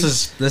 Yeah, And like,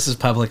 this is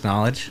public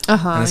knowledge.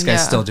 Uh-huh, And this guy's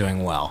yeah. still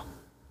doing well.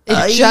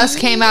 it just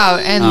came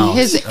out, and Oh,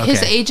 his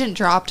okay. agent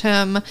dropped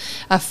him,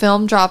 a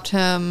film dropped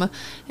him,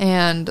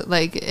 and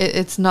like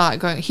it's not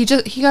going. He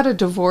got a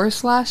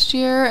divorce last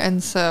year,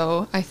 and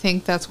so I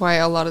think that's why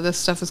a lot of this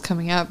stuff is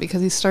coming out,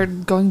 because he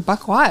started going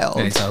buck wild.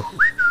 Okay, so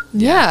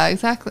Yeah,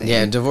 exactly.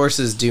 Yeah,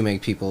 divorces do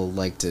make people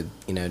like to,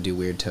 do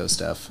weird toe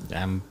stuff.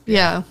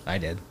 Yeah. I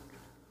did.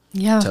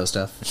 Yeah. Toe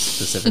stuff,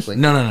 specifically.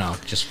 No.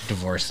 Just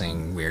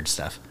divorcing weird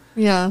stuff.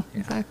 Yeah,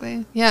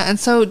 exactly. Yeah, and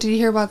so did you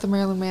hear about the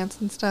Marilyn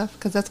Manson stuff?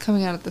 Because that's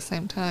coming out at the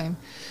same time.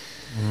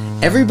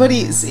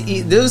 Everybody,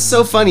 it was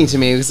so funny to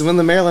me, because when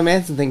the Marilyn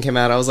Manson thing came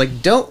out, I was like,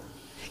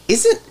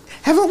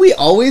 haven't we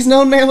always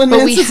known Marilyn But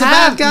Manson's we a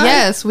bad have, guy?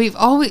 yes, we've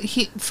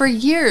always for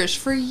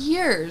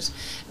years,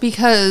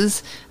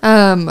 because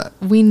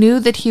we knew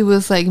that he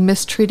was like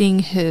mistreating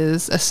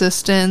his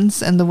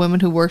assistants and the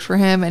women who worked for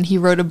him, and he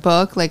wrote a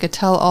book, like a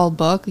tell-all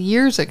book,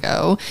 years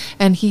ago,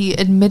 and he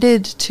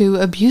admitted to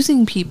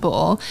abusing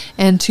people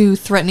and to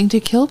threatening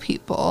to kill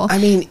people. I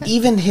mean,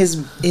 even his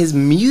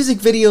music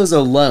videos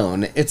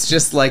alone, it's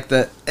just like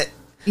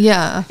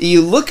Yeah.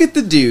 you look at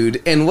the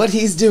dude and what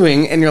he's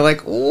doing, and you're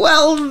like,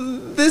 well,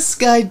 this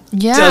guy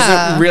Yeah.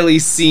 doesn't really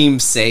seem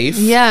safe.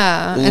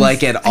 Yeah. And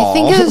Like at all. I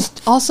think it was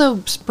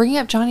also bringing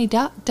up Johnny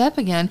Depp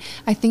again.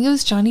 I think it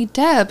was Johnny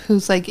Depp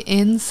who's like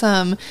in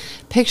some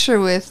picture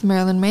with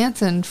Marilyn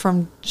Manson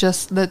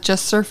that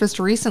just surfaced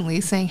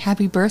recently saying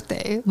happy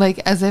birthday, like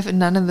as if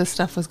none of this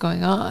stuff was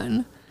going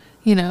on,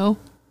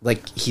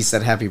 Like, he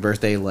said happy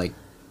birthday, like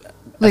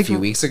a few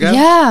weeks ago?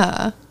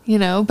 Yeah.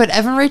 But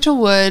Evan Rachel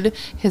Wood,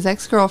 his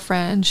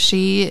ex-girlfriend,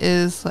 she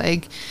is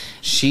like,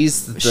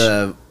 She's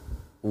the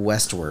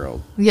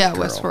Westworld. yeah,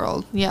 girl.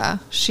 Westworld. Yeah.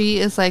 She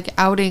is like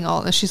outing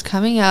she's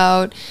coming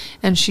out,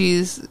 and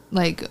she's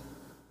like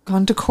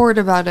gone to court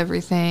about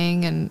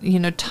everything, and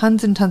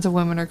tons and tons of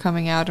women are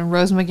coming out, and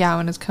Rose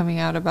McGowan is coming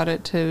out about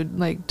it to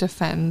like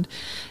defend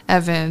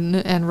Evan.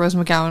 And Rose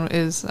McGowan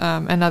is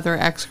another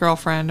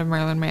ex-girlfriend of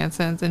Marilyn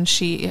Manson's, and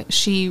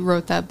she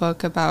wrote that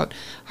book about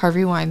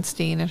Harvey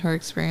Weinstein and her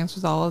experience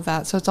with all of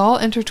that. So it's all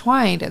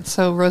intertwined, and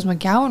so Rose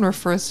McGowan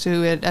refers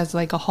to it as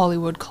like a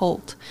Hollywood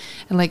cult,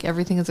 and like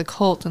everything is a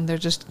cult, and they're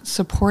just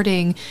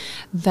supporting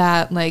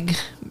that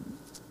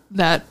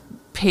that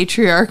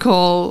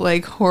patriarchal,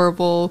 like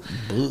horrible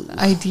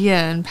idea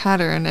and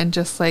pattern, and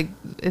just like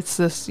it's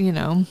this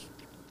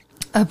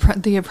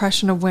the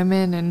oppression of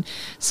women and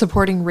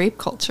supporting rape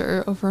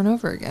culture over and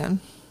over again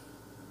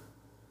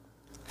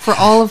for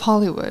all of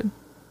Hollywood,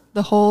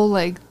 the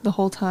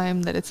whole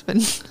time that it's been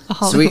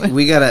Hollywood. So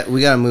we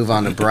gotta move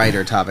on to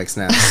brighter topics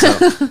now.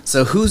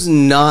 So who's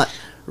not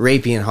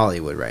rapey in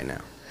Hollywood right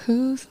now?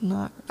 Who's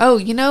not? Oh,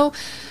 you know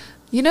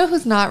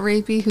who's not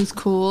rapey, who's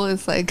cool,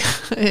 is like,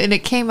 and it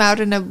came out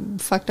in a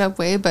fucked up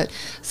way, but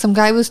some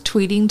guy was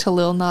tweeting to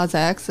Lil Nas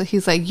X,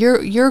 he's like,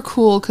 you're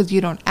cool because you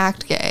don't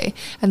act gay.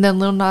 And then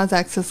Lil Nas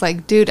X is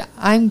like, dude,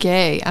 I'm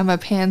gay, I'm a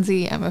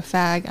pansy, I'm a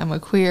fag, I'm a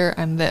queer,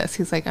 I'm this.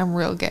 He's like, I'm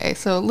real gay.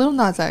 So Lil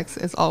Nas X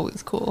is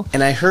always cool.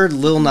 And I heard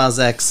Lil Nas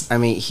X, I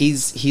mean,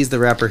 he's the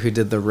rapper who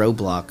did the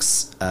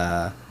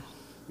Roblox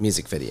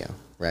music video,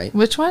 right?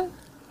 Which one?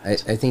 I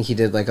think he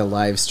did like a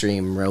live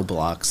stream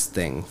Roblox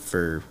thing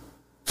for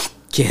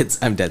Kids,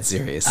 I'm dead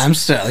serious. I'm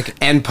still like,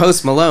 And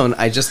Post Malone,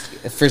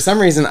 for some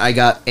reason, I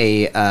got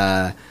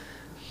a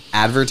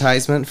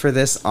advertisement for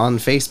this on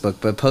Facebook,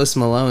 but Post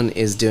Malone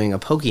is doing a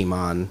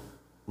Pokemon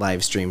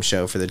live stream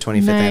show for the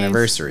 25th Nice.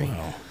 anniversary.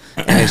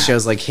 And it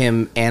shows like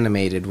him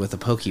animated with a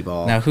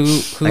Pokeball. now who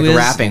like is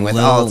rapping with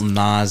Lil all.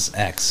 Nas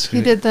X?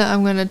 He did the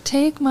I'm gonna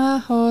take my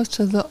horse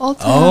to the old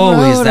town Oh,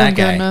 road. he's that I'm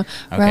guy. gonna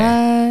Okay,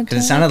 ride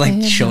because it sounded like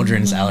to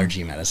children's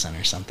allergy medicine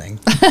or something.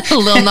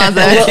 Lil Nas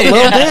A X.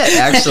 little bit,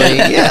 actually.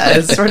 Yeah,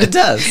 it sort of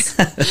does.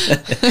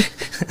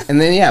 And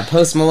then, yeah,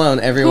 Post Malone,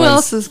 Who everyone's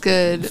else is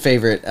good?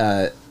 favorite,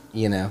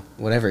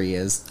 whatever he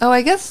is. Oh,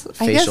 I guess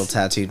Facial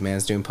tattooed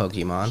man's doing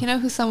Pokemon. you know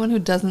who's someone who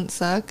doesn't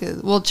suck?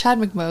 Well, Chad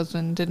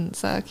McMosin didn't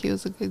suck. He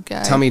was a good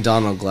guy. Tell me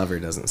Donald Glover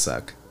doesn't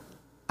suck.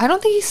 I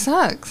don't think he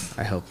sucks.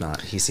 I hope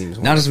not. He seems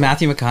Now does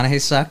Matthew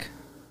McConaughey suck?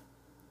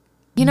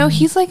 You know,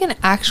 he's like an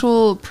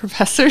actual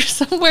professor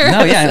somewhere.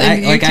 No, yeah,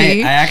 in I UT.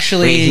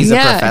 actually. Wait, he's a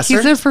yeah, professor?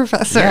 he's a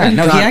professor. Yeah,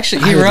 no, God, he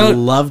I would wrote.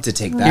 love to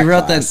take that He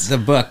wrote class. the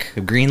book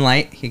Green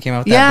Light. He came out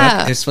with that Yeah.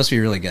 book. It's supposed to be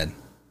really good.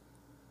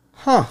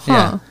 Huh.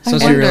 Yeah, I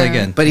supposed to be really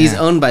wonder. good. But he's Yeah.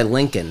 owned by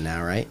Lincoln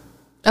now, right?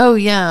 Oh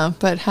yeah,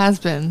 but has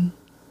been.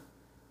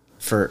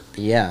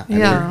 Yeah. I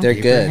Yeah. mean, they're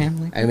Abraham good.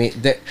 Lincoln? I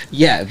mean,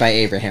 yeah, by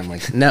Abraham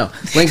Lincoln. No,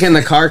 Lincoln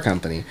the car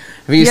company.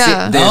 Have you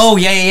Yeah. seen? there's- Oh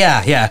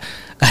yeah.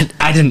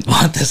 I didn't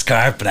want this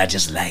car, but I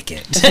just like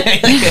it.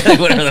 Like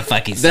whatever the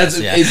fuck he That's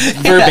says. Yeah. it's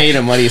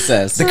verbatim what he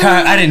says. The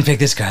car. I didn't pick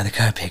this car. The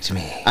car picked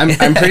me.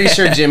 I'm pretty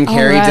sure Jim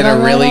Carrey Alright, did a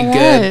alright, really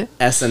good alright.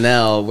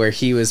 SNL where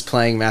he was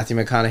playing Matthew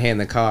McConaughey in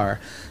the car,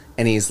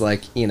 and he's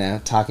like,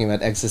 talking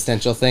about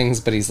existential things,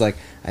 but he's like,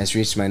 I just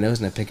reached my nose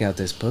and I pick out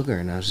this booger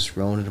and I was just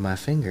rolling it in my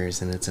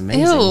fingers, and it's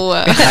amazing Ew.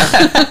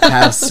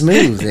 how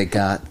smooth it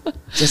got,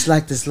 just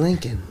like this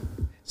Lincoln,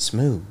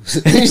 smooth.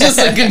 He's just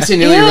like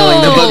continually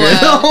rolling the booger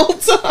the whole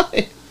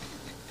time.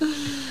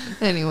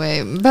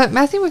 Anyway, but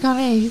Matthew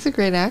McConaughey, he's a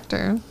great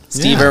actor.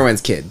 Steve Yeah.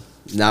 Irwin's kid,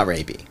 not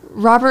rapey.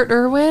 Robert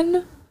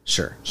Irwin,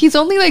 Sure. he's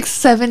only like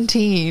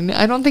 17.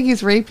 I don't think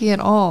he's rapey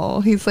at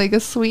all. He's like a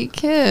sweet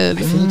kid.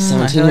 I feel like I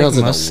 17-year-olds feel are like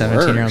the most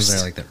 17-year-olds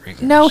worst. are like the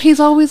regulars. No, he's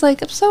always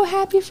like, I'm so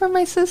happy for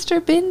my sister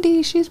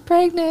Bindi. She's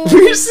pregnant.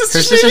 Her Her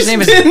sister's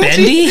name is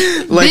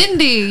Bendy. Like,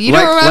 Bindi, you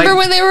like- don't remember like-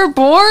 when they were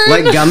born?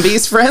 like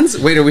Gumby's friends?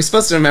 Wait, are we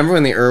supposed to remember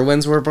when the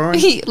Irwins were born?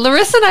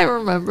 Larissa and I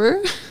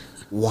remember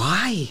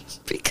Why?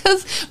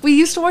 because we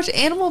used to watch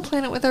Animal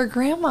Planet with our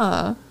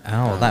grandma.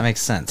 Oh, that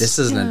makes sense. This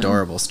is an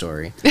adorable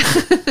story.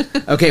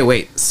 Okay,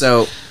 wait.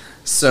 So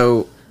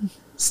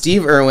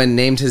Steve Irwin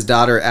named his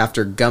daughter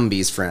after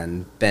Gumby's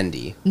friend,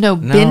 Bendy. No,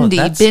 no, Bindi.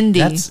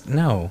 That's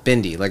no,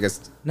 Bendy, like a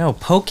no.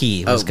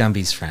 Pokey was Oh.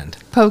 Gumby's friend.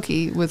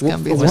 Pokey was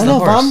Gumby's. was one the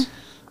of horse? them.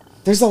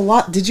 There's a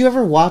lot. Did you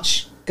ever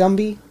watch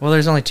Gumby? Well,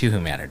 there's only two who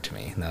mattered to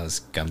me. And that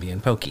was Gumby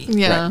and Pokey.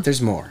 Yeah. Right,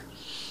 there's more.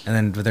 And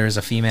then there was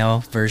a female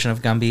version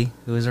of Gumby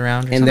who was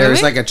around. Or And something. there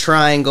was Really? like a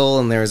triangle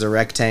and there was a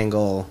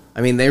rectangle. I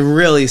mean, they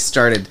really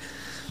started.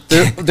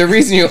 The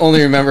reason you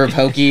only remember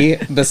Pokey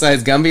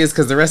besides Gumby is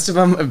because the rest of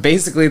them,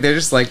 basically, they're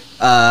just like,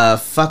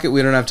 fuck it,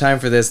 we don't have time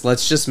for this.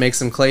 Let's just make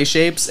some clay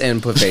shapes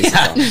and put faces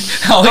on them.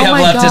 All we Oh have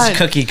my left God. is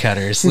cookie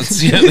cutters. Let's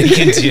see what we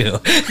can do.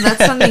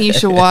 That's something you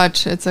should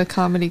watch. It's a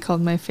comedy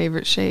called My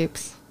Favorite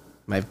Shapes.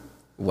 My,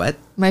 what?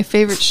 My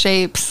Favorite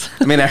Shapes.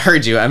 I mean, I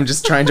heard you. I'm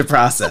just trying to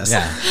process.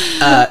 Yeah.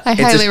 I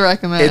It's highly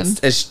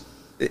recommend.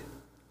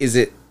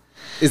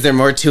 Is there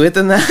more to it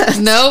than that?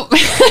 Nope.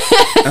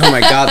 Oh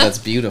my god, that's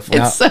beautiful.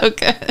 It's so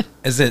good.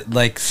 Is it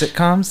like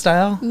sitcom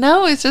style?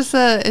 No, it's just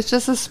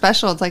a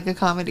special. It's like a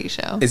comedy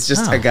show. It's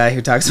just Oh. a guy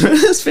who talks about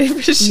his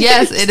favorite shapes.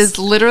 Yes, it is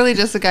literally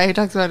just a guy who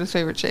talks about his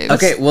favorite shapes.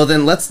 Okay, well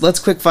then let's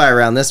quick fire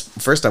around this.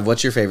 First off,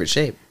 what's your favorite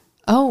shape?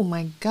 Oh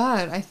my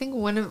god! I think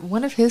one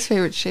of his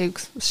favorite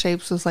shapes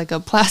was like a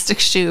plastic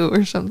shoe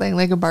or something,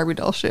 like a Barbie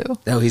doll shoe.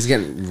 Oh, he's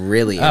getting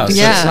really Oh, into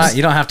so Yeah. it's not.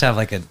 You don't have to have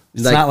like a.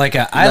 It's Like- not like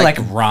a. I like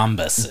like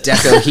rhombus.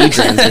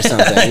 decahedrons or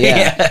something.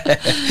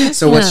 Yeah.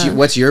 So Yeah.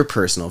 what's your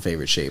personal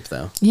favorite shape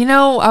though? You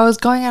know, I was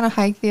going on a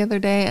hike the other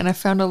day and I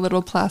found a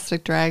little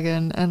plastic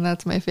dragon, and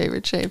that's my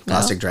favorite shape. Now.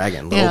 Plastic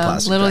dragon, little yeah,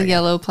 plastic little dragon.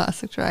 yellow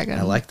plastic dragon.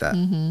 I like that.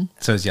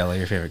 So is yellow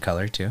your favorite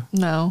color too?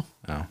 No,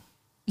 Oh,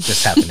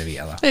 just happened to be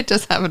yellow. it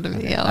just happened to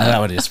be yellow. That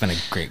would have just been a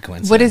great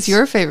coincidence. What is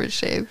your favorite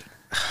shape?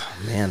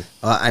 Man,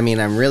 I mean,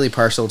 I'm really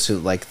partial to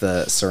like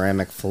the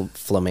ceramic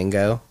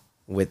flamingo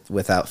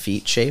without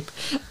feet shape.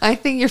 I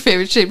think your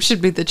favorite shape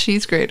should be the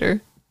cheese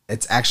grater.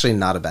 It's actually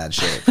not a bad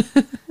shape.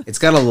 It's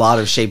got a lot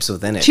of shapes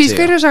within it. Cheese too.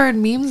 graters are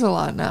in memes a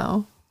lot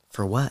now.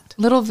 For what?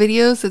 Little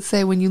videos that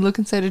say when you look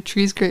inside a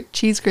cheese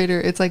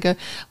grater, it's like a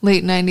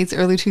late 90s,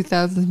 early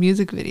 2000s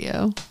music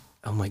video.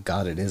 Oh my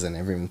god, it is. I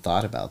never even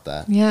thought about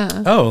that.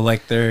 Yeah. Oh,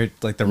 like they're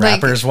like the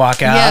Like- rappers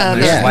walk out yeah,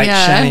 and there's yeah. light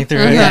yeah. shining through.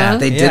 Uh-huh. it. Yeah,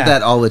 they Yeah. did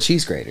that all with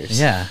cheese graters.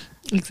 Yeah.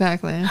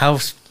 Exactly. How?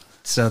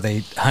 So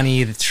they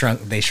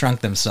shrunk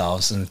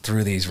themselves and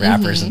threw these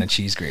rappers into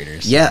cheese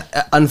graters. Yeah,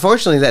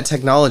 unfortunately, that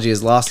technology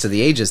is lost to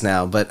the ages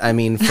now. But I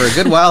mean, for a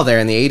good while there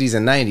in the 80s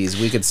and 90s,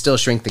 we could still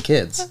shrink the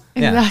kids.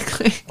 Yeah.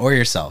 Exactly. Or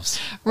yourselves.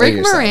 Rick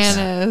yourselves.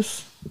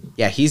 Moranis.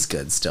 Yeah, he's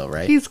good still,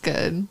 right? You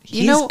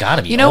He's know,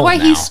 gotta be You know old why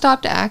now. he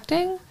stopped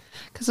acting?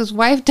 Because his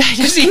wife died of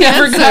Because he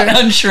never got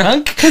cancer.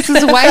 unshrunk. Because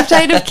his wife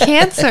died of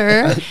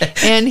cancer,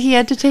 and he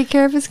had to take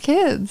care of his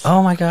kids.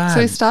 Oh my god! So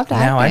he stopped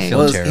Now I acting. feel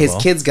Well, terrible. his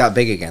kids got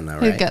big again, though,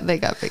 right? They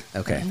got big.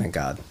 Okay, thank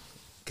God.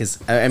 Because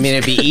I mean,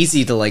 it'd be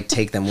easy to like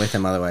take them with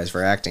him otherwise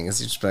for acting. It's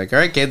just be like, all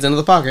right, kids, into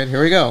the pocket.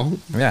 Here we go.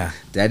 Yeah.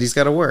 Daddy's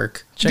got to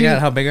work. Check out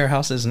how big our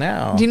house is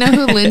now. Do you know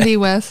who Lindy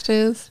West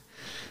is?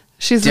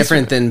 She's this-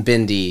 Different than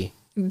Bindi.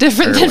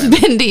 different Irwin. than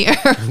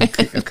Bindi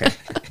Irwin. Okay.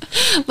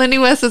 Lindy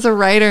West is a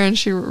writer, and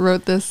she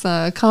wrote this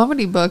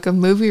comedy book of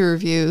movie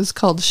reviews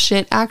called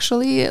 "Shit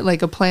Actually,"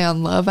 like a play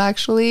on Love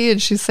Actually.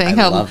 And she's saying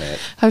I how love it.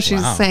 how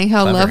she's Wow, saying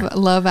how clever.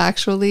 Love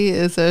Actually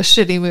is a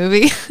shitty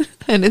movie,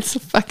 and it's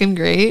fucking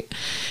great.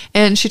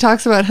 And she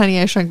talks about Honey,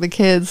 I Shrunk the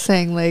Kids,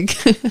 saying like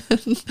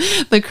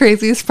the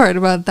craziest part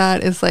about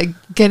that is like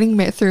getting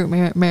through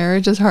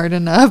marriage is hard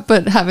enough,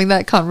 but having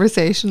that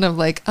conversation of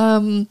like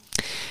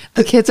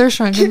the kids are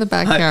shrunk in the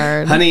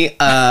backyard. Honey,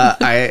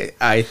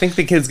 I think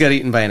the kids got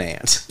eaten by an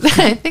ant.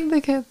 I think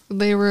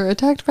they were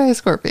attacked by a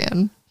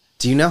scorpion.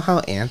 Do you know how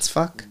ants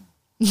fuck?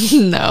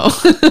 No.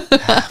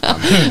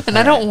 And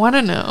I don't want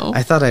to know.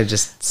 I thought I'd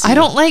just. See. I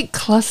don't like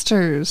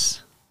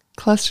clusters.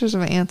 Clusters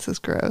of ants is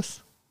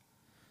gross.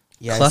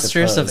 Yeah, I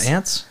Clusters of suppose.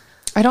 ants.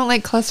 I don't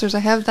like clusters. I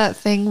have that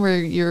thing where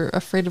you're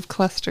afraid of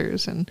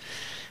clusters, and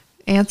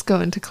ants go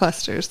into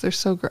clusters. They're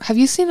so gross. Have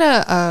you seen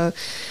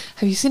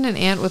an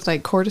ant with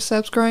like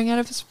cordyceps growing out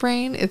of its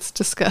brain? It's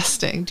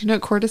disgusting. Do you know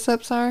what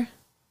cordyceps are?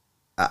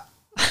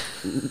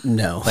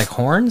 No. Like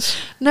horns?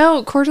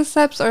 No,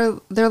 cordyceps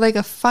they're like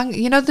a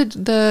you know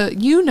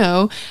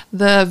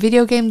the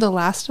video game The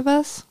Last of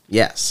Us?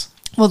 Yes.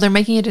 Well, they're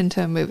making it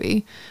into a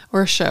movie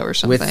or a show or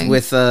something.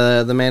 With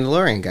the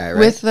Mandalorian guy,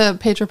 right? With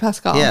Pedro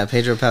Pascal. yeah,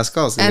 Pedro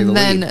Pascal's gonna be the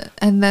lead.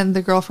 And then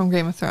the girl from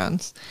Game of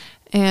Thrones.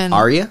 And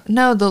Arya?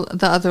 No, the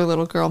other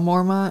little girl,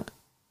 Mormont.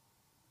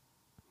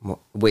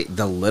 Wait,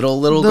 the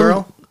little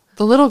girl?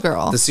 The little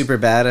girl. The super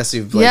badass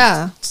who like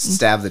Yeah.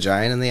 stabbed the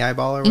giant in the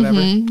eyeball or whatever?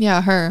 Mhm,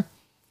 yeah, her.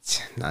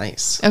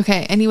 Nice.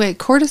 Okay, anyway,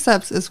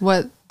 cordyceps is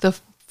what the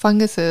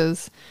fungus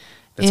is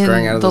That's in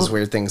growing out of the- those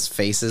weird things,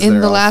 faces. in that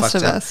are The all Last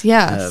of fucked up. Us.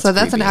 Yeah. Oh, So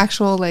that's an creepy.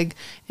 actual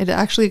it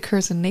actually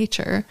occurs in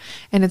nature,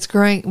 and it's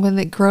growing when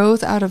it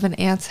grows out of an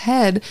ant's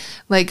head.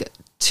 Like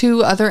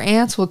two other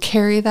ants will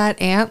carry that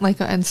ant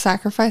and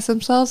sacrifice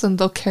themselves, and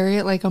they'll carry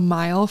it like a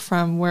mile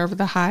from wherever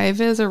the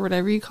hive is or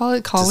whatever you call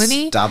it,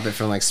 colony, To stop it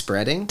from like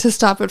spreading. to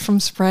stop it from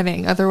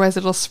spreading. Otherwise,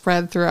 it'll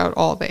spread throughout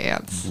all the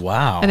ants.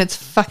 Wow. And it's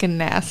fucking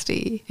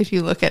nasty if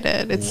you look at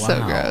it. It's so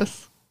Wow.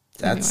 gross.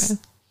 That's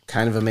Anyway.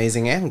 kind of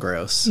amazing and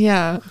gross.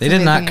 Yeah. they did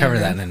not amazing cover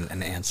anger. that in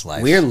an ant's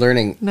life. We're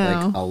learning No.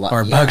 like a lot.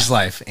 Or a yeah. bug's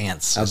life.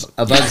 Ants.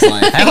 A bug's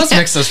life. I almost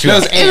mixed those two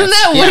Those up. ants. Isn't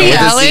that Yeah, Woody with a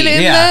Allen Z.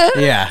 in Yeah, that?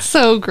 yeah.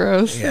 So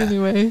gross. Yeah.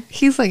 Anyway,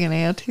 he's like an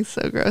ant. He's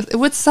so gross.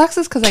 What sucks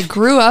is because I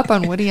grew up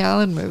on Woody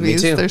Allen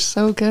movies. too. They're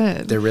so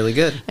good. They're really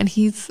good. and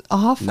he's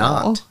awful.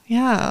 Not.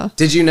 Yeah.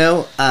 Did you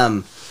know?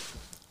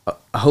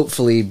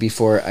 Hopefully,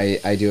 before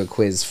I do a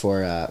quiz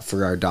for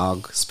our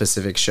dog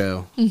specific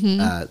show,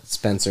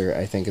 Spencer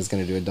I think is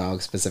going to do a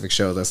dog specific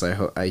show. This I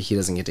hope he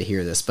doesn't get to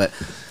hear this, but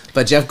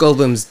Jeff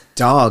Goldblum's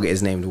dog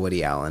is named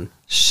Woody Allen,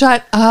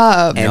 Shut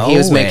up. and No he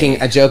was way.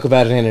 making a joke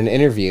about it in an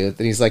interview.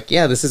 That he's like,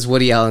 "Yeah, this is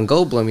Woody Allen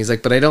Goldblum." He's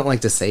like, "But I don't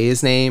like to say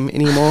his name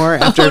anymore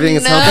after everything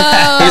that's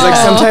happened." He's like,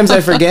 "Sometimes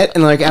I forget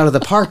and like out of the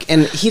park,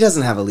 and he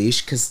doesn't have a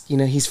leash because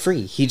he's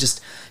free. He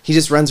just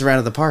runs around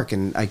at the park,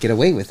 and I get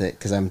away with it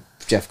because I'm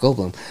Jeff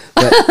Goldblum."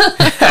 But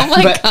Oh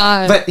my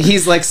God. but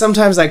he's like,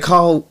 sometimes I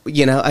call,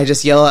 I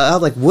just yell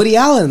out like Woody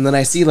Allen, and then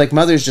I see like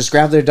mothers just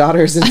grab their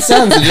daughters and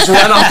sons and just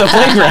run off the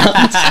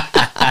playground.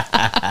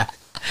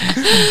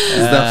 It's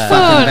the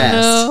fucking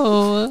best.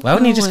 No. Why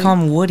wouldn't he just call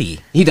him Woody?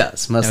 He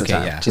does most of the Okay,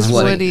 time. yeah. Just I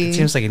was Woody. like, Woody. it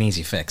seems like an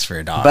easy fix for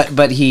a dog.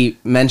 But he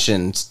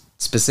mentioned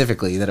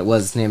specifically that it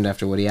was named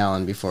after Woody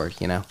Allen before,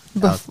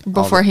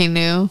 Before he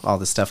knew. all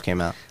this stuff came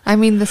out. I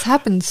mean, this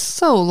happened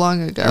so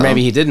long ago. Or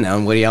maybe he did know,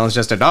 and Woody Allen's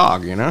just a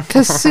dog,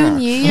 Because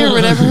Soon Yi or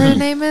whatever her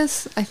name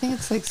is, I think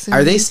it's like Soon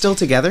Are they Yi. still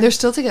together? They're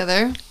still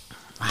together.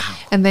 Wow.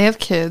 And they have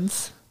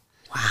kids.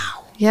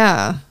 Wow.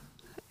 Yeah.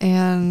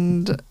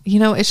 And,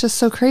 it's just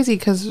so crazy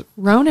because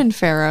Ronan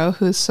Farrow,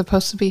 who's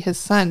supposed to be his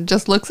son,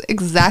 just looks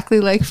exactly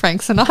like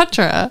Frank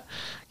Sinatra.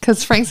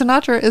 Because Frank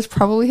Sinatra is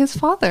probably his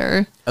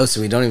father. Oh,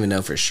 so we don't even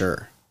know for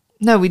sure.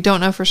 No, we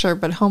don't know for sure,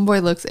 but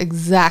Homeboy looks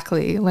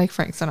exactly like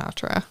Frank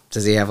Sinatra.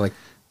 Does he have like...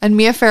 And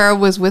Mia Farrow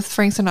was with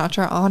Frank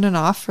Sinatra on and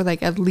off for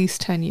like at least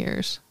 10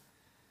 years.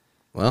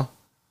 Well,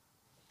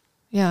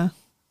 Yeah.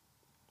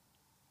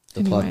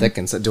 the plot Anyway.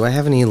 thickens. Do I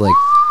have any like...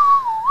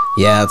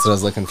 Yeah, that's what I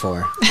was looking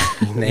for.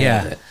 You nailed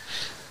Yeah. it.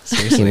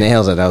 Seriously. You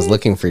nailed it. I was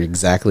looking for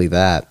exactly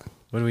that.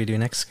 What do we do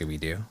next,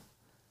 Scooby-Doo?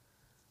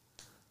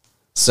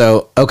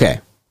 So, okay.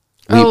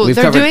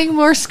 They're doing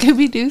more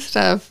Scooby-Doo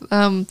stuff.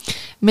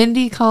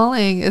 Mindy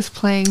Kaling is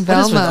playing What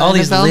Velma. is with all in the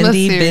these Velma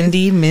Lindy, series.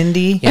 Bindi,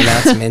 Mindy? Yeah,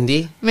 that's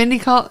Mindy.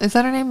 Is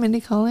that her name?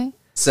 Mindy Kaling?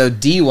 So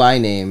DY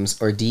names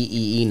or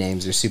DEE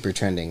names are super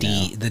trending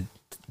D, now.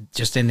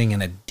 just ending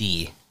in a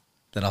D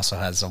that also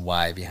has a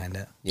Y behind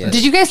it. Yes.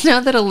 Did you guys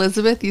know that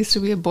Elizabeth used to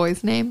be a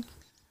boy's name?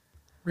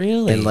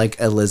 Really? in like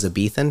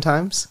Elizabethan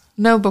times.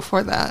 No,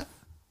 before that.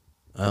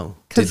 Oh,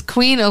 Because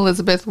Queen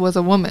Elizabeth was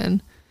a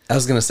woman. I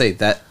was gonna say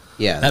that.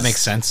 Yeah, That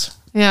makes sense.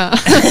 Yeah.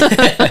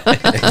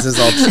 This is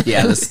all.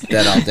 Yeah,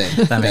 that all did.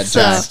 That makes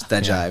jived.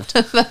 That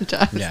jived. that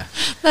tracks. Yeah.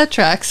 That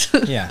tracks.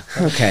 Yeah.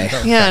 Okay.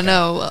 Yeah,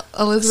 no.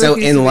 Elizabeth. So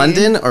used to in be-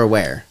 London or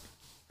where?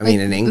 I mean,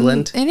 in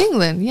England. In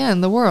England, yeah, in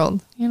the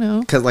world, you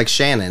know. Because like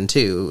Shannon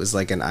too was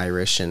like an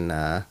Irish and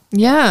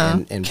Yeah.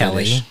 and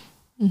Kelly.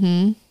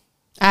 British.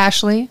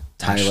 Ashley,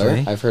 Tyler.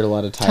 Ashley. I've heard a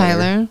lot of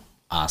Tyler. Tyler.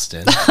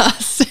 Austin.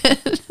 Austin.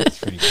 That's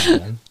pretty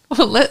common.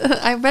 Well,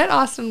 I bet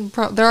Austin.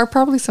 There are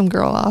probably some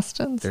girl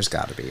Austins. There's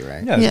got to be,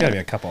 right? Yeah, there's Yeah. got to be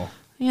a couple.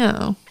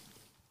 Yeah.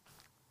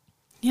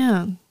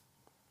 Yeah.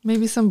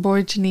 Maybe some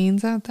boy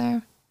Janines out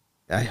there.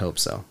 I hope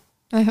so.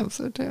 I hope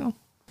so too.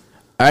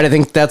 All right, I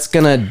think that's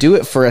gonna do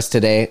it for us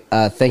today.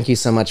 Thank you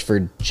so much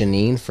for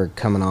Janine for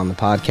coming on the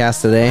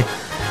podcast today.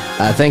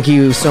 Thank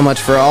you so much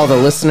for all the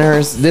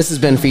listeners. This has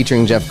been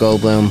featuring Jeff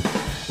Goldblum.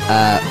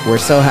 We're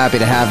so happy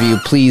to have you.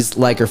 Please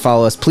like or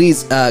follow us.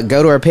 Please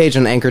go to our page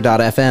on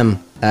anchor.fm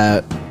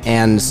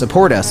and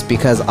support us,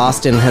 because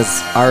Austin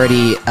has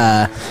already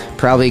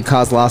probably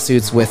caused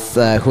lawsuits with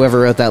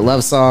whoever wrote that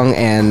love song,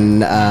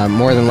 and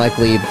more than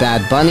likely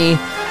Bad Bunny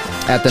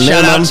at the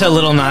Shout minimum. out to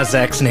Little Nas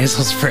X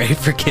nasal spray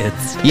for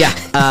kids. Yeah,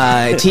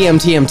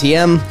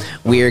 TM.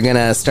 We are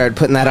gonna start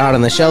putting that out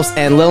on the shelves.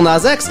 And Lil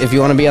Nas X, if you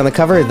want to be on the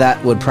cover,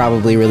 that would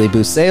probably really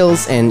boost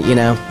sales. And, you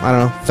know, I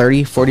don't know,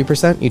 30,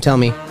 40%? You tell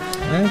me.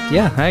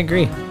 Yeah, I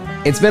agree.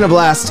 It's been a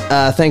blast.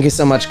 Thank you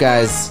so much,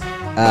 guys.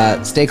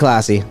 Stay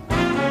classy.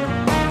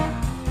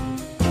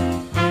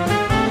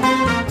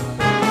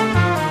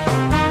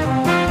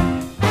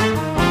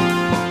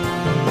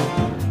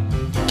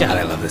 God,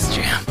 I love this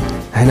jam.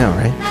 I know,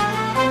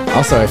 right?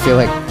 Also, I feel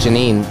like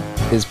Janine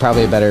is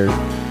probably a better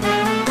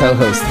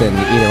co-host than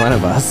either one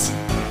of us.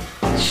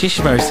 She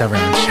should probably start her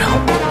own show.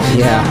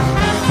 Yeah.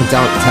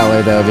 Don't tell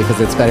her, though, because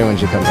it's better when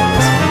she comes on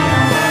this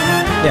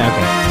one. Yeah,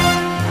 okay.